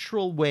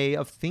natural way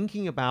of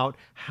thinking about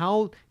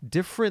how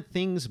different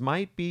things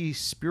might be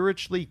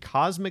spiritually,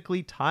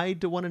 cosmically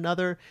tied to one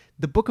another.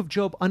 The book of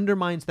Job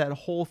undermines that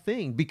whole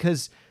thing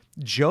because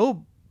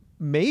Job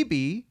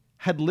maybe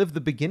had lived the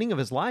beginning of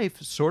his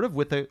life sort of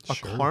with a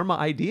karma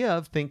idea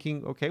of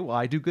thinking, okay, well,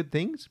 I do good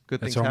things.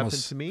 Good things happen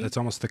to me. That's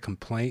almost the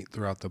complaint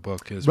throughout the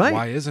book is,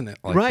 why isn't it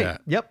like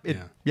that? Yep.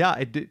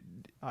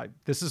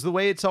 This is the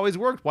way it's always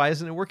worked. Why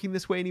isn't it working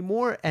this way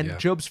anymore? And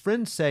Job's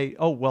friends say,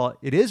 oh, well,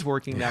 it is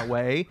working that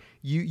way.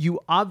 You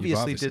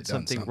obviously did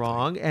something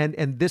wrong.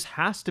 And this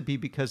has to be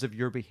because of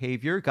your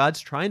behavior. God's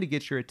trying to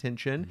get your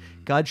attention.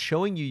 God's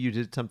showing you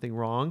did something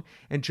wrong.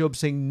 And Job's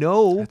saying,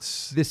 no,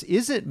 this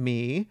isn't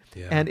me.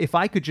 Yeah. And if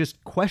I could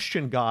just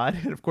question God,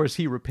 and of course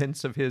he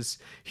repents of his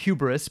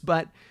hubris,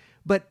 but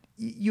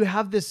you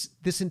have this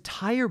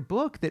entire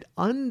book that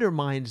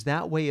undermines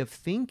that way of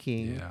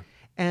thinking. Yeah.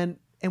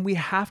 And we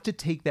have to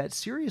take that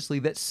seriously,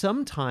 that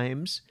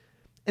sometimes,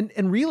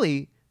 and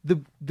really,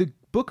 the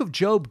book of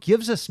Job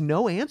gives us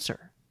no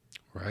answer.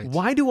 Right.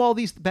 Why do all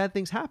these bad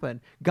things happen?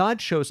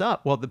 God shows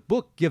up. Well, the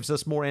book gives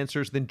us more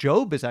answers than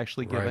Job is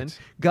actually given. Right.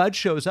 God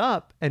shows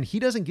up, and he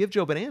doesn't give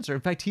Job an answer.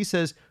 In fact, he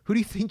says, who do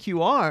you think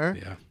you are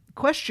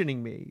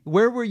questioning me?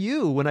 Where were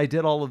you when I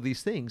did all of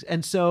these things?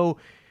 And so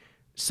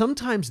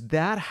sometimes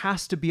that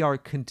has to be our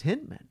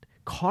contentment.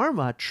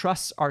 Karma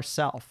trusts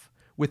ourself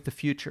with the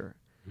future.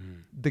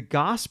 The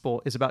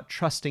gospel is about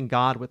trusting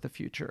God with the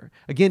future.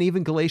 Again,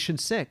 even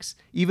Galatians 6,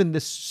 even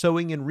this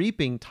sowing and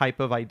reaping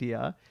type of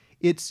idea,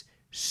 it's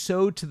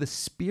sow to the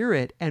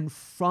Spirit and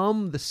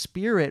from the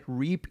Spirit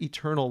reap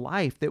eternal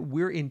life, that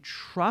we're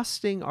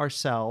entrusting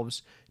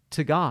ourselves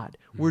to God.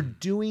 We're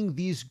doing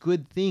these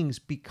good things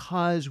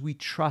because we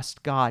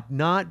trust God,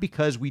 not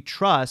because we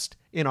trust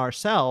in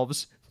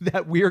ourselves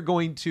that we are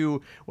going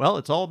to, well,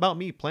 it's all about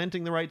me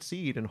planting the right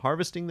seed and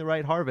harvesting the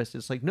right harvest.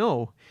 It's like,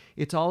 no,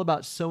 it's all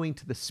about sowing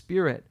to the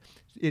Spirit.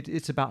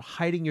 It's about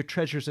hiding your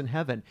treasures in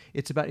heaven.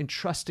 It's about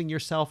entrusting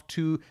yourself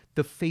to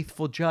the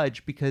faithful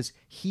judge, because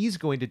he's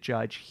going to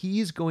judge.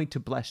 He's going to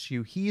bless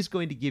you. He's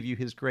going to give you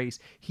his grace.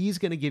 He's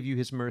going to give you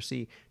his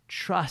mercy.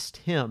 Trust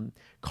him.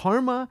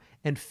 Karma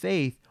and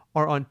faith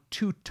are on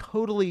two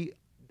totally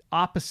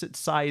opposite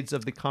sides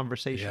of the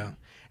conversation. Yeah.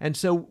 And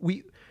so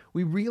we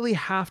really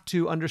have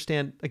to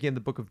understand, again, the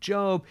book of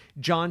Job.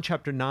 John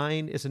chapter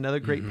 9 is another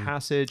great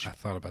passage. I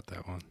thought about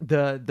that one.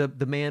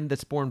 The man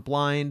that's born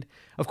blind.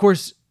 Of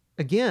course,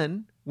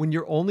 again, when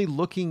you're only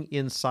looking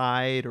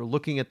inside or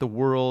looking at the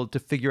world to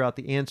figure out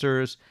the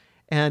answers,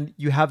 and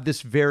you have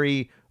this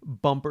very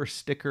bumper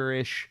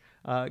sticker-ish,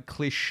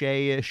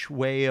 cliche-ish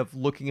way of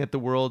looking at the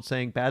world,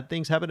 saying bad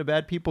things happen to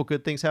bad people,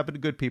 good things happen to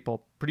good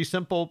people. Pretty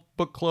simple,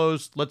 book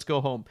closed, let's go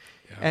home.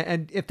 Yeah.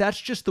 And if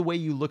that's just the way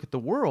you look at the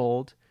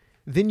world,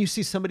 then you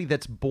see somebody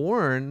that's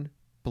born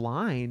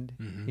blind,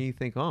 and you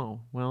think, oh,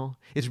 well,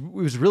 it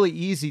was really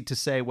easy to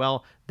say,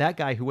 well, that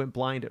guy who went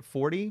blind at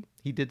 40,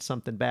 he did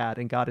something bad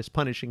and God is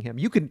punishing him.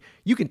 You can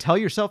tell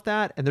yourself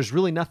that, and there's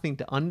really nothing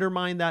to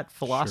undermine that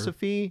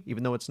philosophy,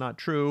 even though it's not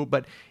true.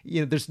 But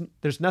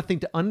there's nothing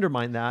to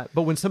undermine that.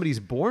 But when somebody's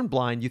born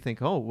blind, you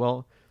think, oh,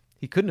 well,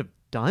 he couldn't have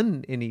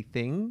done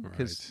anything,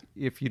 because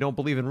if you don't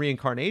believe in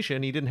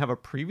reincarnation, he didn't have a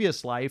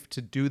previous life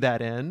to do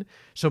that in.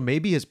 So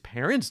maybe his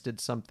parents did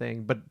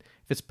something. But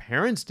if his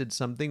parents did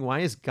something, why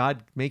is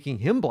God making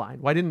him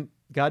blind? Why didn't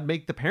God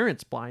make the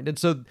parents blind? And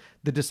so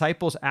the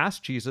disciples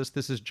asked Jesus,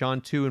 this is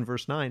John 2 and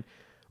verse 9,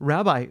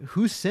 Rabbi,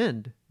 who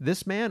sinned,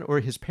 this man or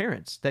his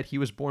parents, that he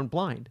was born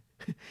blind?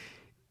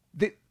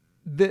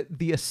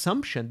 The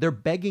assumption, they're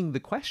begging the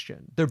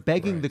question. They're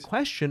begging the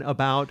question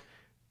about,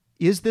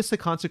 is this a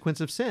consequence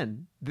of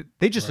sin?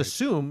 They just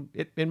assume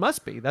it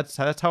must be. That's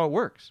how it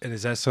works. And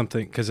is that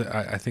something, because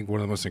I think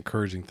one of the most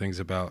encouraging things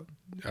about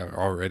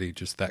already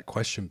just that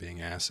question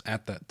being asked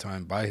at that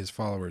time by his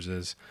followers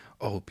is,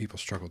 oh, people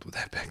struggled with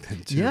that back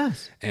then too.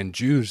 Yes. And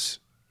Jews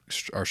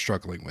are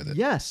struggling with it.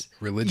 Yes.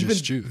 Religious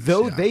Even Jews.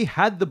 though they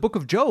had the book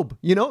of Job,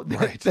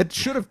 that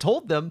should have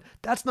told them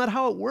that's not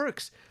how it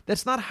works.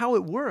 That's not how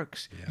it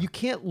works. Yeah. You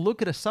can't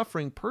look at a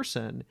suffering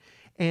person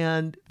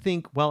and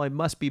think, well, it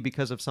must be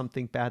because of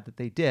something bad that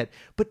they did.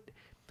 But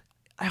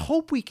I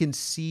hope we can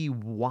see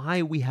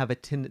why we have a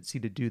tendency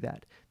to do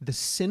that. The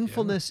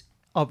sinfulness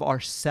of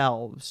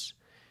ourselves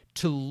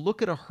to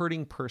look at a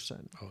hurting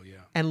person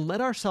and let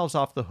ourselves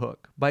off the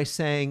hook by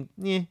saying,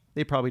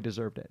 they probably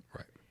deserved it.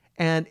 Right.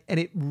 And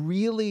it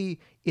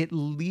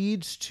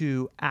leads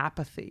to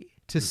apathy,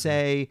 to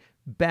say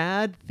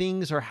bad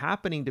things are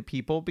happening to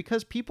people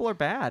because people are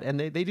bad and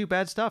they do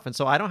bad stuff. And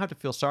so I don't have to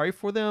feel sorry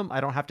for them.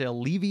 I don't have to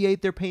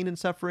alleviate their pain and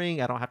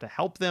suffering. I don't have to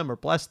help them or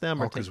bless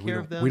them or take care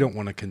of them. We don't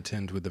want to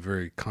contend with the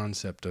very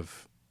concept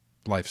of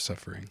life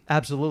suffering.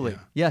 Absolutely. Yeah.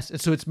 Yes.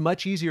 And so it's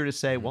much easier to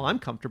say, well, I'm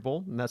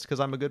comfortable, and that's because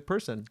I'm a good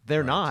person.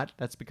 They're not.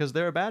 That's because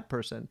they're a bad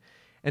person.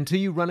 Until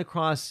you run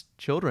across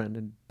children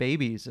and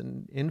babies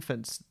and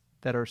infants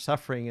that are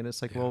suffering, and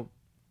it's like, well,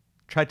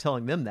 try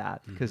telling them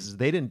that, because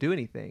they didn't do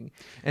anything.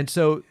 And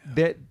so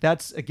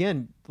that's,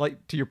 again,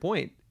 like to your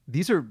point,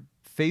 these are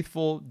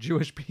faithful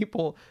Jewish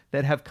people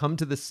that have come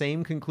to the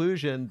same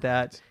conclusion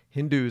that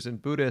Hindus and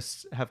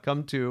Buddhists have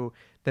come to,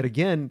 that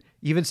again,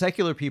 even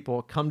secular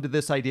people come to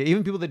this idea.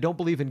 Even people that don't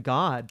believe in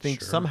God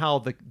think somehow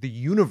the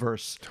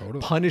universe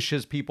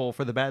punishes people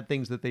for the bad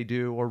things that they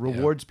do or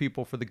rewards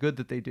people for the good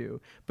that they do.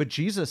 But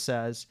Jesus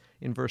says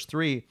in verse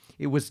 3,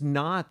 it was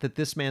not that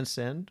this man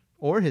sinned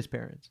or his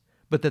parents,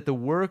 but that the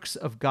works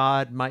of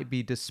God might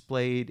be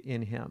displayed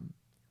in him.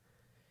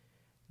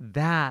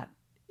 That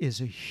is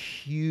a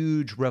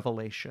huge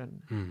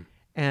revelation.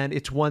 And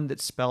it's one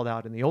that's spelled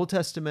out in the Old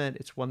Testament.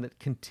 It's one that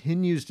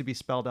continues to be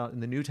spelled out in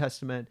the New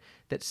Testament,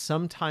 that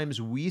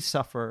sometimes we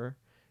suffer,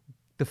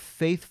 the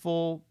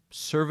faithful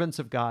servants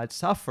of God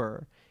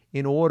suffer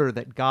in order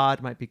that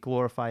God might be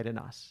glorified in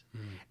us.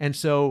 And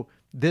so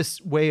this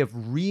way of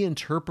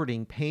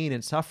reinterpreting pain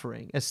and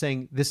suffering as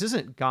saying, this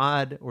isn't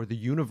God or the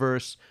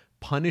universe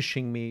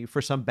punishing me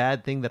for some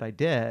bad thing that I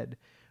did,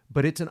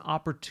 but it's an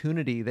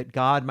opportunity that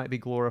God might be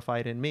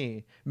glorified in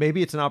me.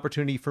 Maybe it's an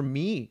opportunity for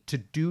me to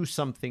do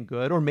something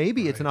good, or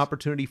maybe it's an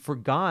opportunity for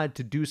God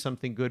to do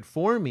something good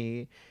for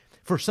me,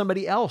 for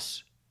somebody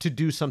else to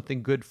do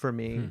something good for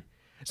me.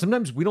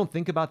 Sometimes we don't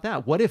think about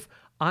that. What if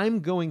I'm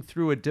going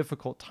through a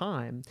difficult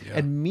time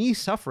and me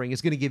suffering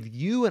is going to give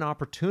you an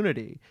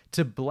opportunity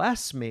to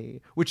bless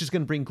me, which is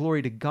going to bring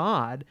glory to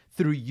God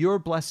through your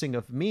blessing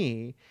of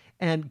me,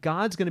 and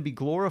God's going to be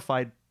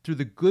glorified through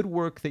the good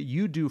work that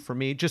you do for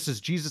me, just as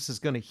Jesus is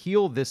going to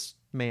heal this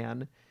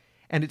man,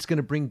 and it's going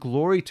to bring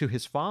glory to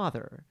his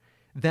Father,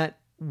 that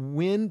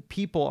when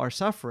people are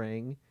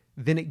suffering,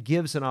 then it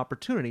gives an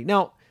opportunity.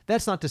 Now,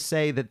 That's not to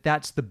say that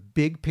that's the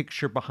big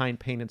picture behind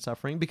pain and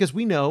suffering, because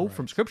we know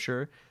from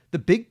Scripture, the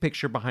big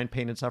picture behind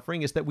pain and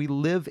suffering is that we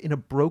live in a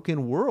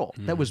broken world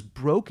that was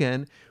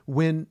broken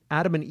when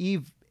Adam and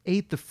Eve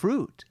ate the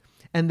fruit.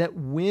 And that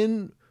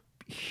when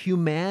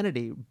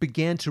humanity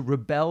began to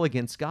rebel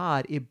against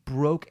God, it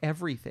broke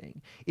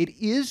everything. It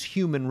is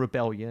human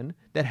rebellion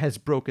that has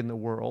broken the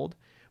world,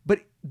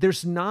 but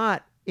there's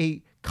not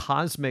a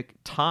cosmic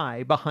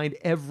tie behind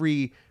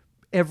every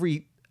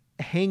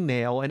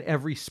hangnail and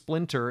every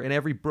splinter and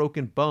every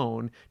broken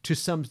bone to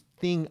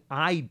something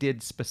I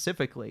did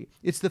specifically.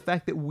 It's the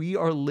fact that we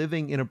are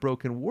living in a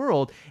broken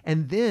world.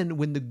 And then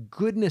when the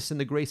goodness and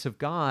the grace of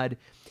God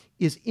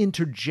is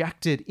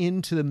interjected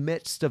into the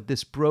midst of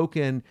this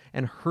broken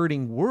and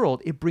hurting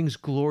world, it brings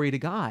glory to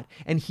God.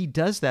 And he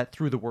does that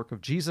through the work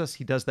of Jesus.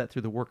 He does that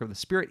through the work of the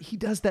Spirit. He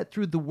does that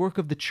through the work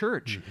of the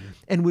church.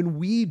 And when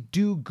we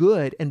do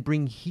good and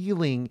bring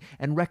healing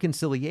and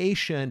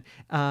reconciliation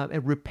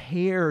and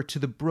repair to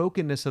the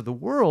brokenness of the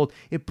world,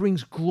 it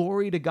brings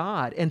glory to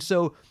God. And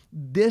so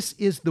this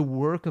is the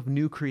work of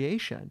new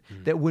creation,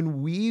 that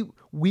when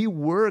we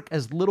work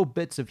as little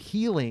bits of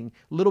healing,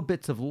 little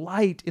bits of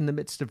light in the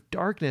midst of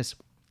darkness,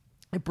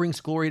 it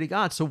brings glory to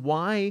God. So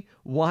why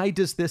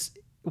does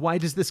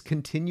this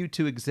continue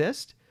to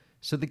exist?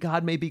 So that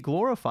God may be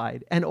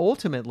glorified. And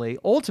ultimately,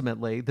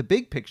 the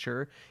big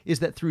picture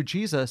is that through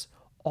Jesus,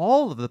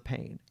 all of the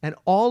pain and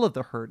all of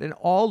the hurt and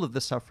all of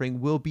the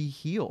suffering will be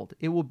healed.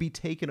 It will be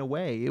taken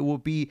away. It will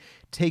be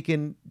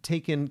taken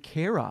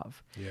care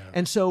of. Yeah.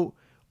 And so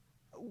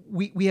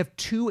we have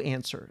two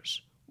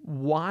answers.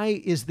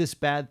 Why is this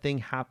bad thing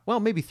happen? Well,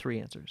 maybe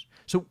three answers.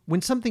 So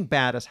when something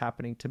bad is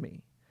happening to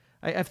me,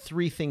 I have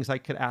three things I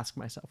could ask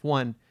myself.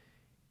 One,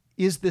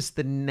 is this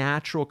the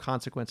natural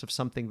consequence of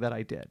something that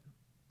I did?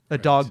 A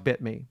dog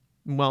bit me.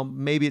 Well,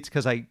 maybe it's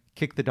because I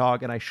kicked the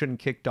dog and I shouldn't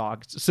kick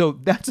dogs. So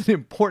that's an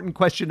important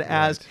question to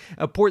ask,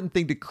 important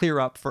thing to clear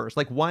up first.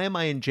 Like, why am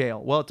I in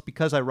jail? Well, it's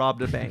because I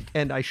robbed a bank,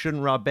 and I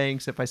shouldn't rob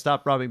banks. If I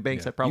stopped robbing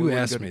banks, I probably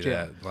wouldn't go to jail. You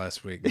asked me that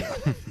last week.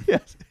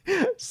 Yes.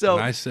 So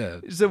and I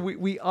said, so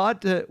we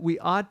ought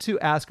to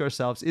ask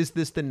ourselves, is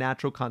this the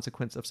natural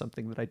consequence of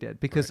something that I did?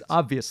 Because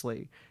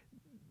obviously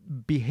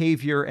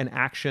behavior and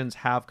actions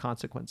have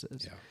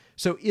consequences. Yeah.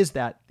 So is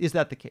that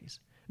the case?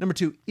 Number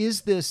two,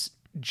 is this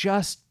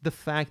just the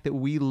fact that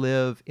we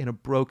live in a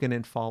broken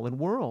and fallen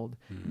world?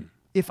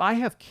 If I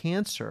have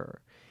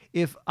cancer,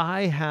 if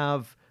I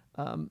have,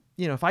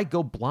 if I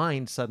go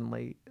blind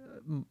suddenly,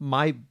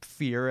 my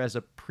fear as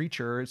a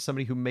preacher, as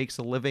somebody who makes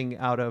a living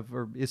out of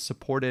or is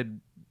supported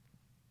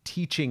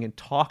teaching and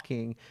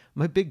talking,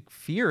 my big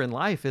fear in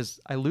life is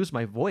I lose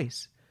my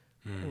voice.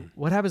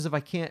 What happens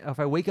if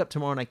I wake up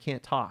tomorrow and I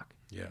can't talk?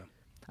 yeah,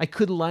 I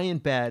could lie in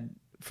bed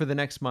for the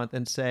next month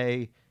and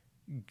say,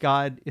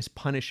 God is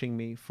punishing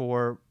me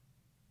for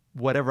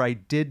whatever I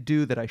did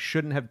do that I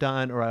shouldn't have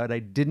done, or what I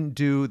didn't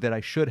do that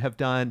I should have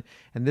done,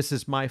 and this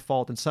is my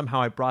fault, and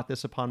somehow I brought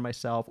this upon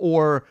myself.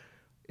 Or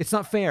it's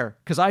not fair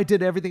because I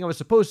did everything I was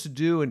supposed to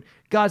do, and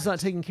God's not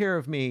taking care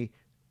of me.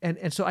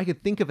 And so I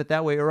could think of it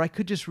that way, or I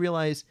could just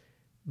realize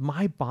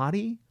my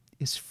body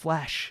is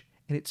flesh,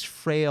 and it's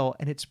frail,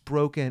 and it's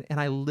broken, and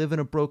I live in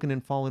a broken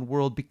and fallen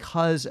world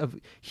because of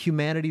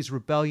humanity's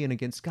rebellion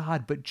against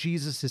God, but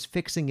Jesus is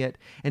fixing it,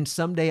 and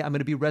someday I'm going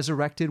to be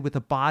resurrected with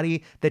a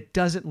body that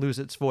doesn't lose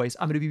its voice.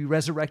 I'm going to be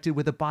resurrected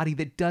with a body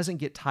that doesn't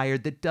get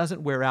tired, that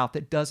doesn't wear out,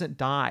 that doesn't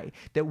die,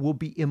 that will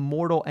be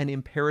immortal and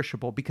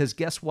imperishable, because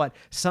guess what?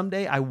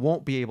 Someday I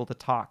won't be able to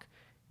talk.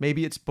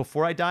 Maybe it's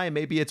before I die, and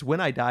maybe it's when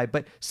I die,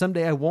 but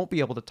someday I won't be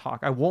able to talk.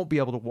 I won't be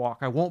able to walk.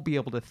 I won't be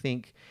able to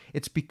think.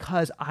 It's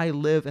because I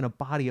live in a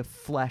body of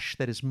flesh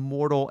that is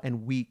mortal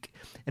and weak.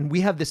 And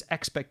we have this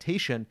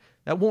expectation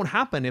that won't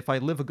happen if I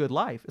live a good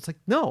life. It's like,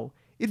 no,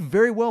 it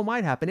very well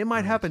might happen. It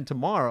might happen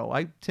tomorrow.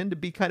 I tend to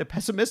be kind of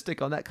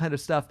pessimistic on that kind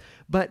of stuff.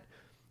 But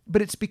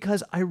it's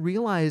because I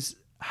realize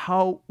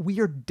how we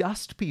are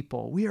dust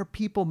people. We are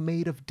people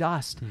made of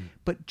dust.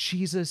 But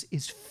Jesus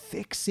is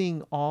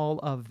fixing all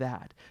of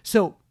that.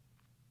 So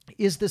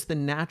is this the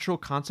natural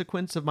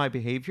consequence of my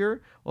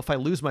behavior? Well, if I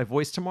lose my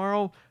voice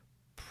tomorrow,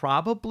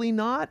 probably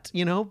not,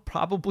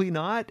 probably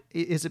not.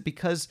 Is it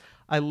because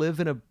I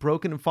live in a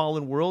broken and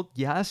fallen world?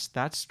 Yes,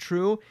 that's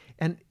true.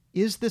 And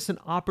is this an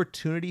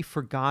opportunity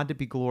for God to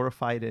be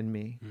glorified in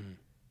me?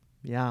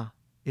 Yeah,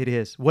 it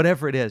is.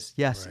 Whatever it is.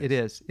 Yes, it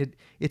is.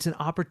 It's an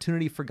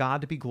opportunity for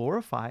God to be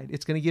glorified.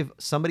 It's going to give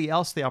somebody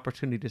else the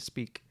opportunity to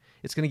speak.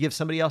 It's going to give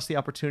somebody else the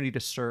opportunity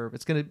to serve.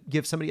 It's going to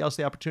give somebody else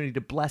the opportunity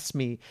to bless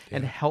me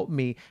and help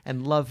me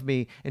and love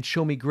me and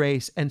show me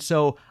grace. And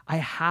so I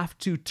have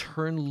to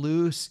turn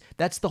loose.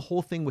 That's the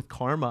whole thing with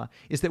karma,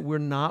 is that we're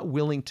not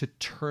willing to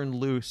turn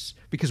loose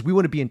because we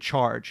want to be in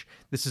charge.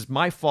 This is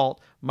my fault,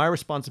 my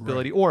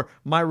responsibility, or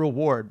my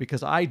reward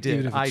because I did.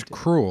 Even if it's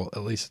cruel,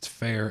 at least it's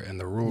fair and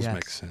the rules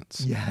make sense.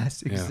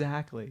 Yes,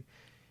 exactly.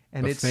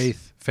 And but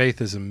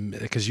faith is,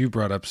 because you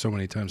brought up so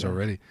many times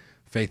already,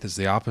 faith is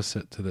the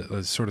opposite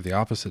sort of the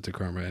opposite to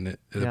karma. And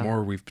the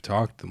more we've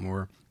talked, the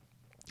more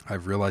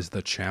I've realized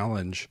the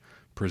challenge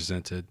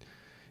presented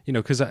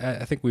because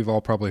I think we've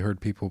all probably heard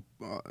people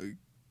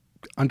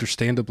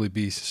understandably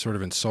be sort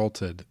of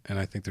insulted, and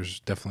I think there's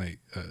definitely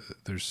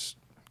there's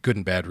good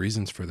and bad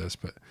reasons for this,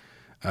 but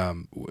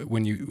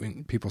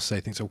when people say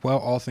things like, well,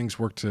 all things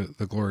work to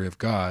the glory of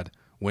God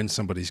when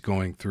somebody's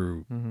going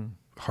through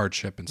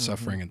hardship and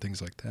suffering and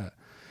things like that,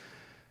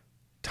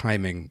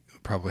 timing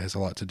probably has a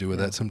lot to do with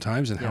that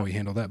sometimes, and how we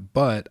handle that.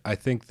 But I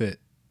think that,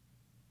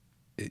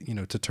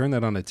 to turn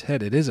that on its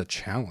head, it is a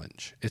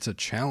challenge. It's a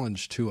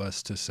challenge to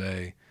us to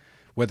say,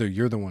 whether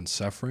you're the one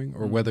suffering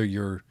or whether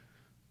you're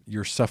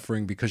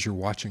suffering because you're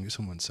watching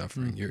someone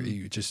suffering.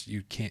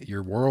 You can't.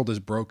 Your world is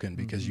broken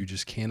because you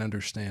just can't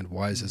understand,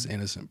 why is this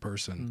innocent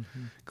person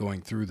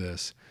going through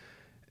this.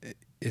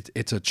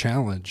 It's a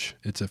challenge.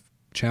 It's a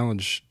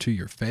challenge to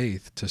your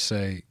faith to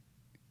say,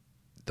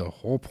 the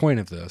whole point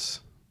of this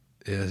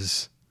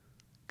is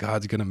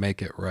God's going to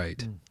make it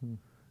right.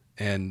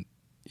 And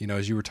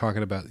as you were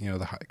talking about,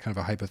 the kind of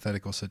a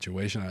hypothetical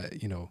situation,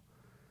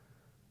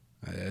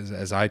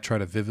 as I try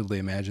to vividly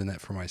imagine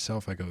that for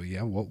myself, I go,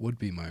 yeah, what would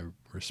be my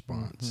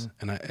response?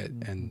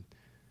 And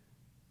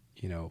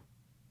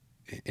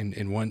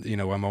in one,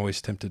 I'm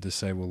always tempted to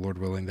say, well, Lord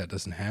willing, that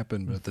doesn't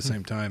happen. But at the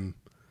same time,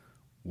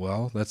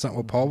 well, that's not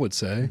what Paul would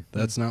say.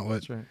 That's not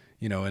what, right.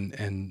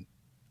 And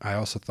I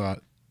also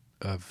thought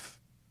of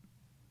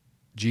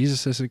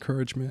Jesus'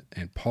 encouragement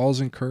and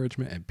Paul's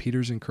encouragement and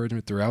Peter's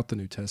encouragement throughout the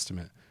New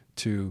Testament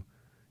to,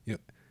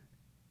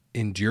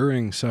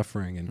 enduring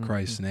suffering in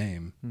Christ's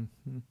name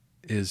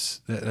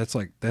is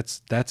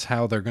that's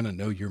how they're going to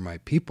know you're my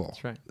people.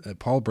 That's right.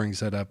 Paul brings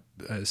that up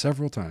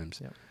several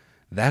times. Yep.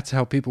 That's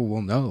how people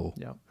will know.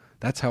 Yep.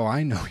 That's how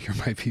I know you're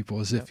my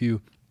people, is if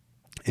you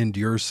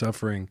endure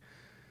suffering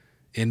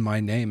in my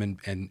name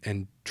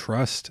and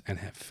trust and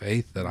have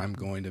faith that I'm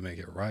going to make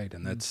it right.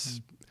 And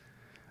that's,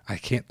 I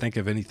can't think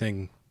of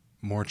anything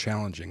more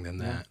challenging than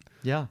that.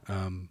 Yeah.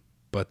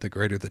 But the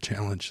greater the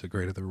challenge, the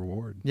greater the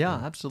reward. Yeah,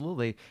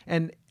 absolutely.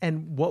 And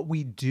what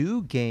we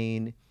do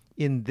gain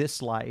in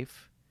this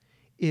life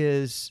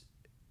is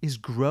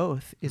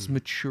growth, is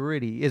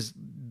maturity, is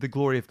the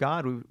glory of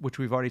God, which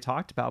we've already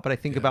talked about. But I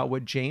think about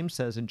what James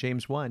says in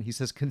James 1. He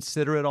says,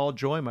 consider it all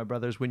joy, my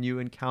brothers, when you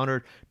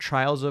encounter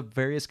trials of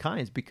various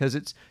kinds, because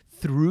it's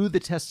through the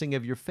testing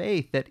of your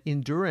faith that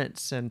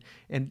endurance and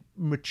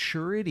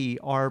maturity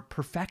are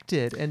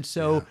perfected. And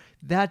so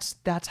that's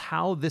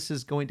how this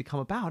is going to come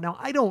about. Now,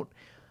 I don't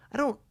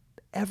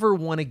ever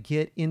want to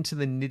get into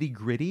the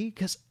nitty-gritty,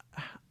 because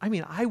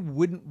I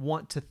wouldn't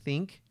want to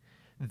think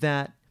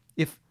that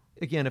if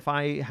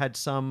I had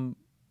some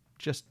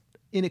just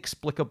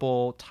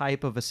inexplicable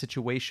type of a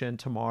situation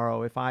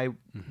tomorrow, if I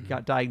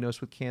got diagnosed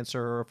with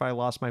cancer, or if I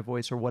lost my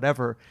voice or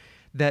whatever,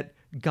 that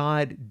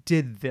God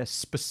did this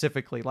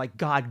specifically, like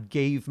God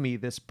gave me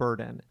this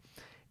burden.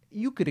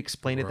 You could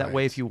explain it that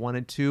way if you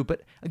wanted to,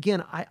 but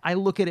again, I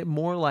look at it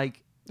more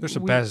like, there's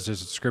some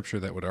passages of Scripture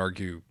that would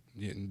argue,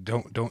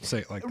 don't say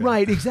it like that.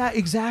 Right,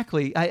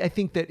 exactly. I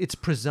think that it's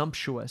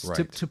presumptuous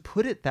to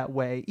put it that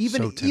way.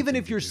 Even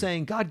if you're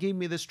saying God gave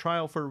me this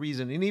trial for a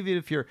reason, and even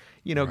if you're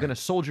going to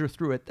soldier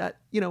through it, that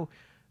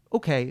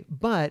okay.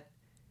 But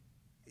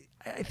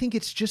I think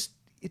it's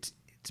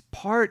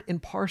part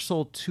and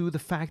parcel to the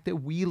fact that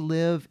we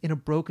live in a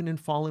broken and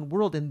fallen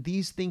world, and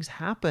these things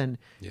happen.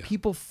 Yeah.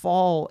 People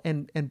fall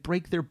and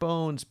break their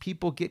bones.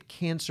 People get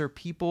cancer.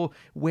 People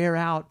wear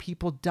out.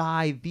 People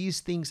die.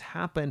 These things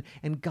happen,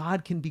 and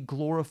God can be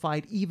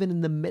glorified even in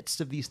the midst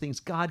of these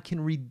things. God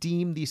can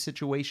redeem these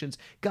situations.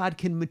 God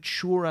can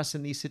mature us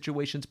in these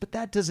situations. But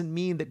that doesn't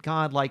mean that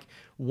God, like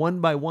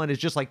one by one, is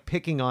just like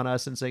picking on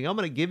us and saying, I'm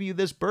going to give you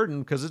this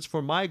burden because it's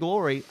for my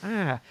glory.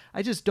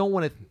 I just don't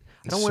want to.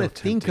 I don't want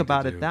to think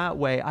about it that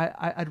way.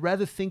 I'd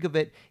rather think of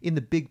it in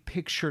the big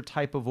picture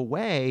type of a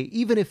way,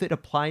 even if it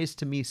applies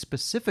to me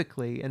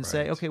specifically, and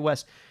say, okay,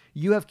 Wes,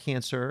 you have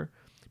cancer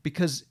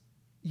because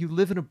you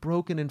live in a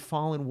broken and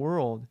fallen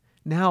world.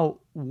 Now,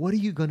 what are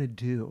you going to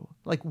do?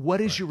 Like, what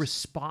is your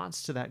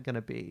response to that going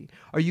to be?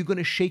 Are you going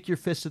to shake your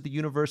fist at the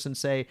universe and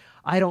say,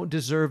 I don't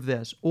deserve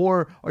this?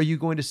 Or are you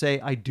going to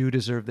say, I do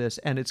deserve this?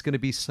 And it's going to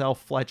be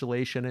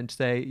self-flagellation and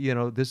say,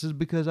 this is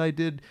because I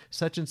did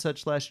such and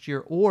such last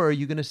year. Or are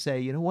you going to say,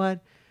 you know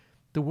what?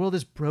 The world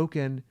is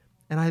broken,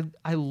 and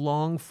I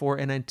long for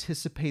and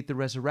anticipate the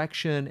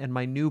resurrection and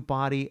my new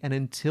body. And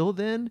until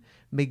then,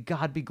 may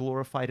God be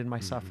glorified in my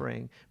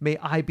suffering. May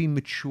I be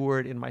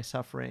matured in my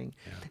suffering.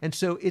 Yeah. And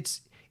so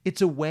it's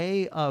a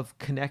way of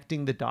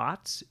connecting the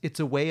dots.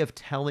 It's a way of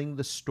telling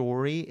the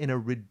story in a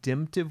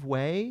redemptive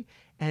way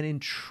and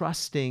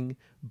entrusting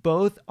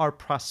both our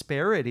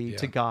prosperity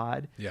to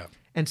God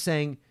and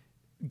saying,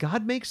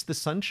 God makes the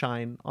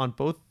sunshine on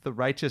both the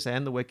righteous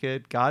and the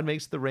wicked. God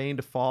makes the rain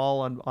to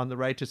fall on the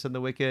righteous and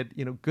the wicked.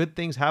 Good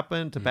things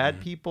happen to bad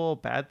people.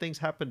 Bad things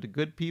happen to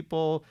good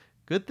people.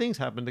 Good things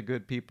happen to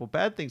good people.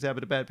 Bad things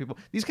happen to bad people.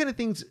 These kind of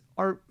things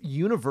are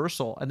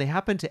universal, and they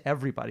happen to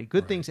everybody,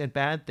 good things and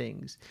bad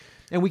things.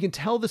 And we can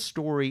tell the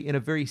story in a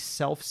very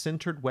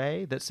self-centered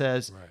way that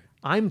says,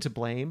 I'm to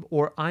blame,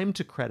 or I'm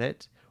to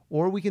credit,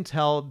 or we can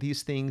tell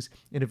these things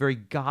in a very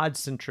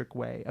God-centric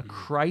way, a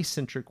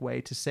Christ-centric way,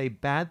 to say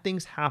bad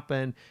things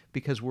happen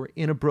because we're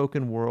in a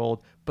broken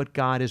world, but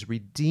God is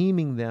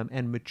redeeming them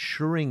and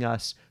maturing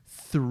us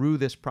through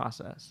this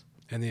process.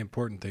 And the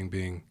important thing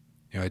being,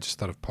 I just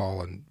thought of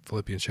Paul in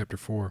Philippians chapter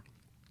 4,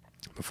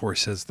 before he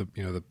says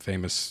the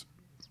famous,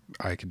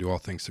 I can do all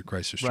things through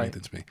Christ who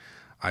strengthens me.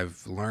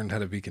 I've learned how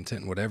to be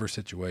content in whatever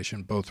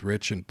situation, both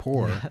rich and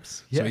poor.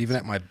 Yes. So even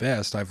at my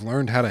best, I've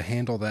learned how to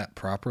handle that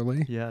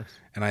properly. Yes.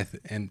 And I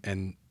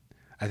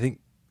think,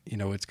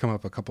 it's come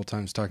up a couple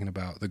times talking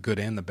about the good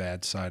and the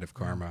bad side of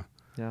karma.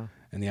 Yeah.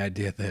 And the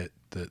idea that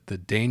the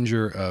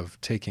danger of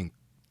taking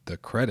the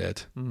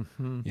credit,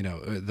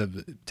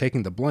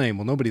 taking the blame.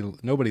 Well,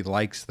 nobody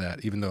likes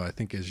that, even though I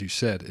think, as you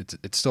said,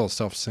 it's still a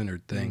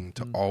self-centered thing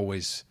to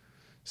always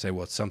say,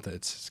 well,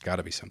 it's got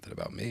to be something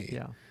about me.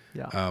 Yeah.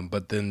 Yeah.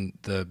 But then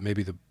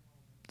maybe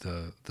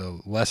the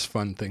less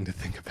fun thing to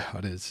think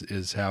about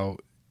is how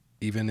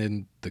even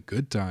in the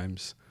good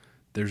times,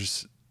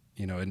 there's,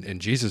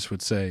 and Jesus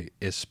would say,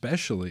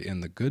 especially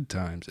in the good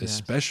times,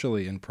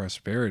 especially in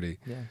prosperity,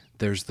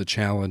 there's the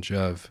challenge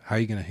of how are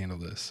you going to handle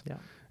this? Yeah.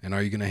 And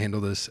are you going to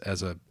handle this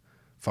as a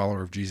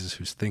follower of Jesus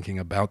who's thinking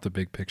about the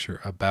big picture,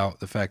 about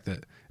the fact that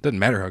it doesn't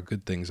matter how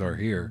good things are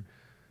here,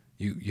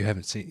 you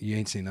ain't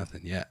seen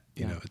nothing yet.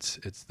 This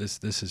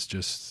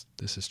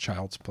is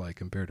child's play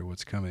compared to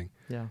what's coming.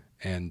 Yeah.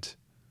 And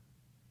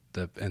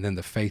then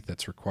the faith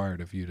that's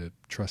required of you to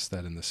trust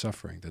that in the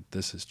suffering, that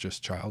this is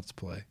just child's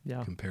play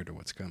compared to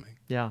what's coming.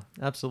 Yeah,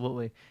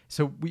 absolutely.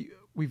 So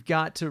we've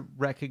got to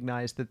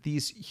recognize that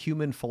these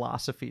human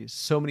philosophies,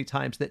 so many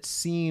times that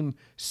seem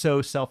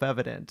so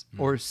self-evident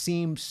or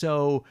seem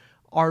so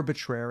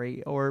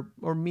arbitrary or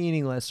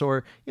meaningless,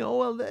 or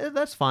well,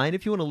 that's fine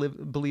if you want to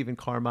believe in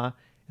karma.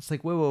 It's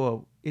like,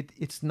 whoa.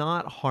 It's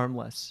not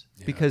harmless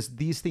because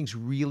these things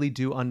really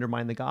do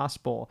undermine the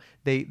gospel.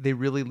 They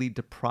really lead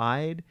to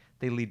pride.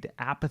 They lead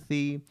to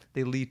apathy.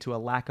 They lead to a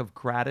lack of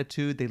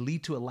gratitude. They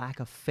lead to a lack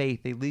of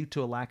faith. They lead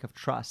to a lack of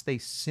trust. They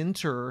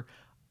center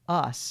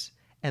us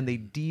and they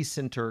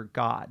decenter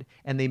God,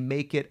 and they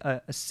make it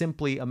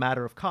simply a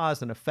matter of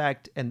cause and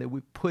effect, and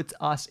that puts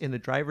us in the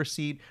driver's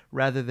seat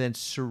rather than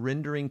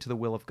surrendering to the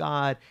will of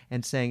God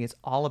and saying it's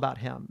all about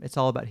Him. It's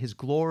all about His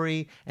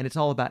glory, and it's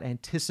all about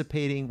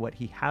anticipating what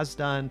He has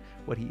done,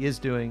 what He is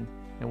doing,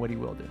 and what He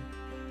will do.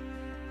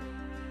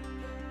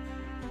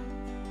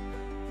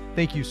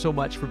 Thank you so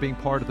much for being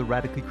part of the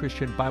Radically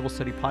Christian Bible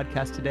Study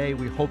Podcast today.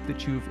 We hope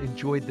that you've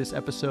enjoyed this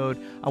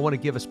episode. I want to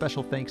give a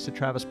special thanks to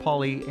Travis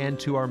Pauly and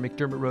to our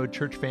McDermott Road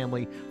Church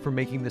family for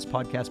making this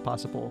podcast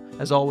possible.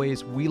 As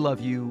always, we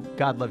love you,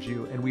 God loves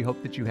you, and we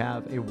hope that you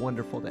have a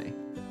wonderful day.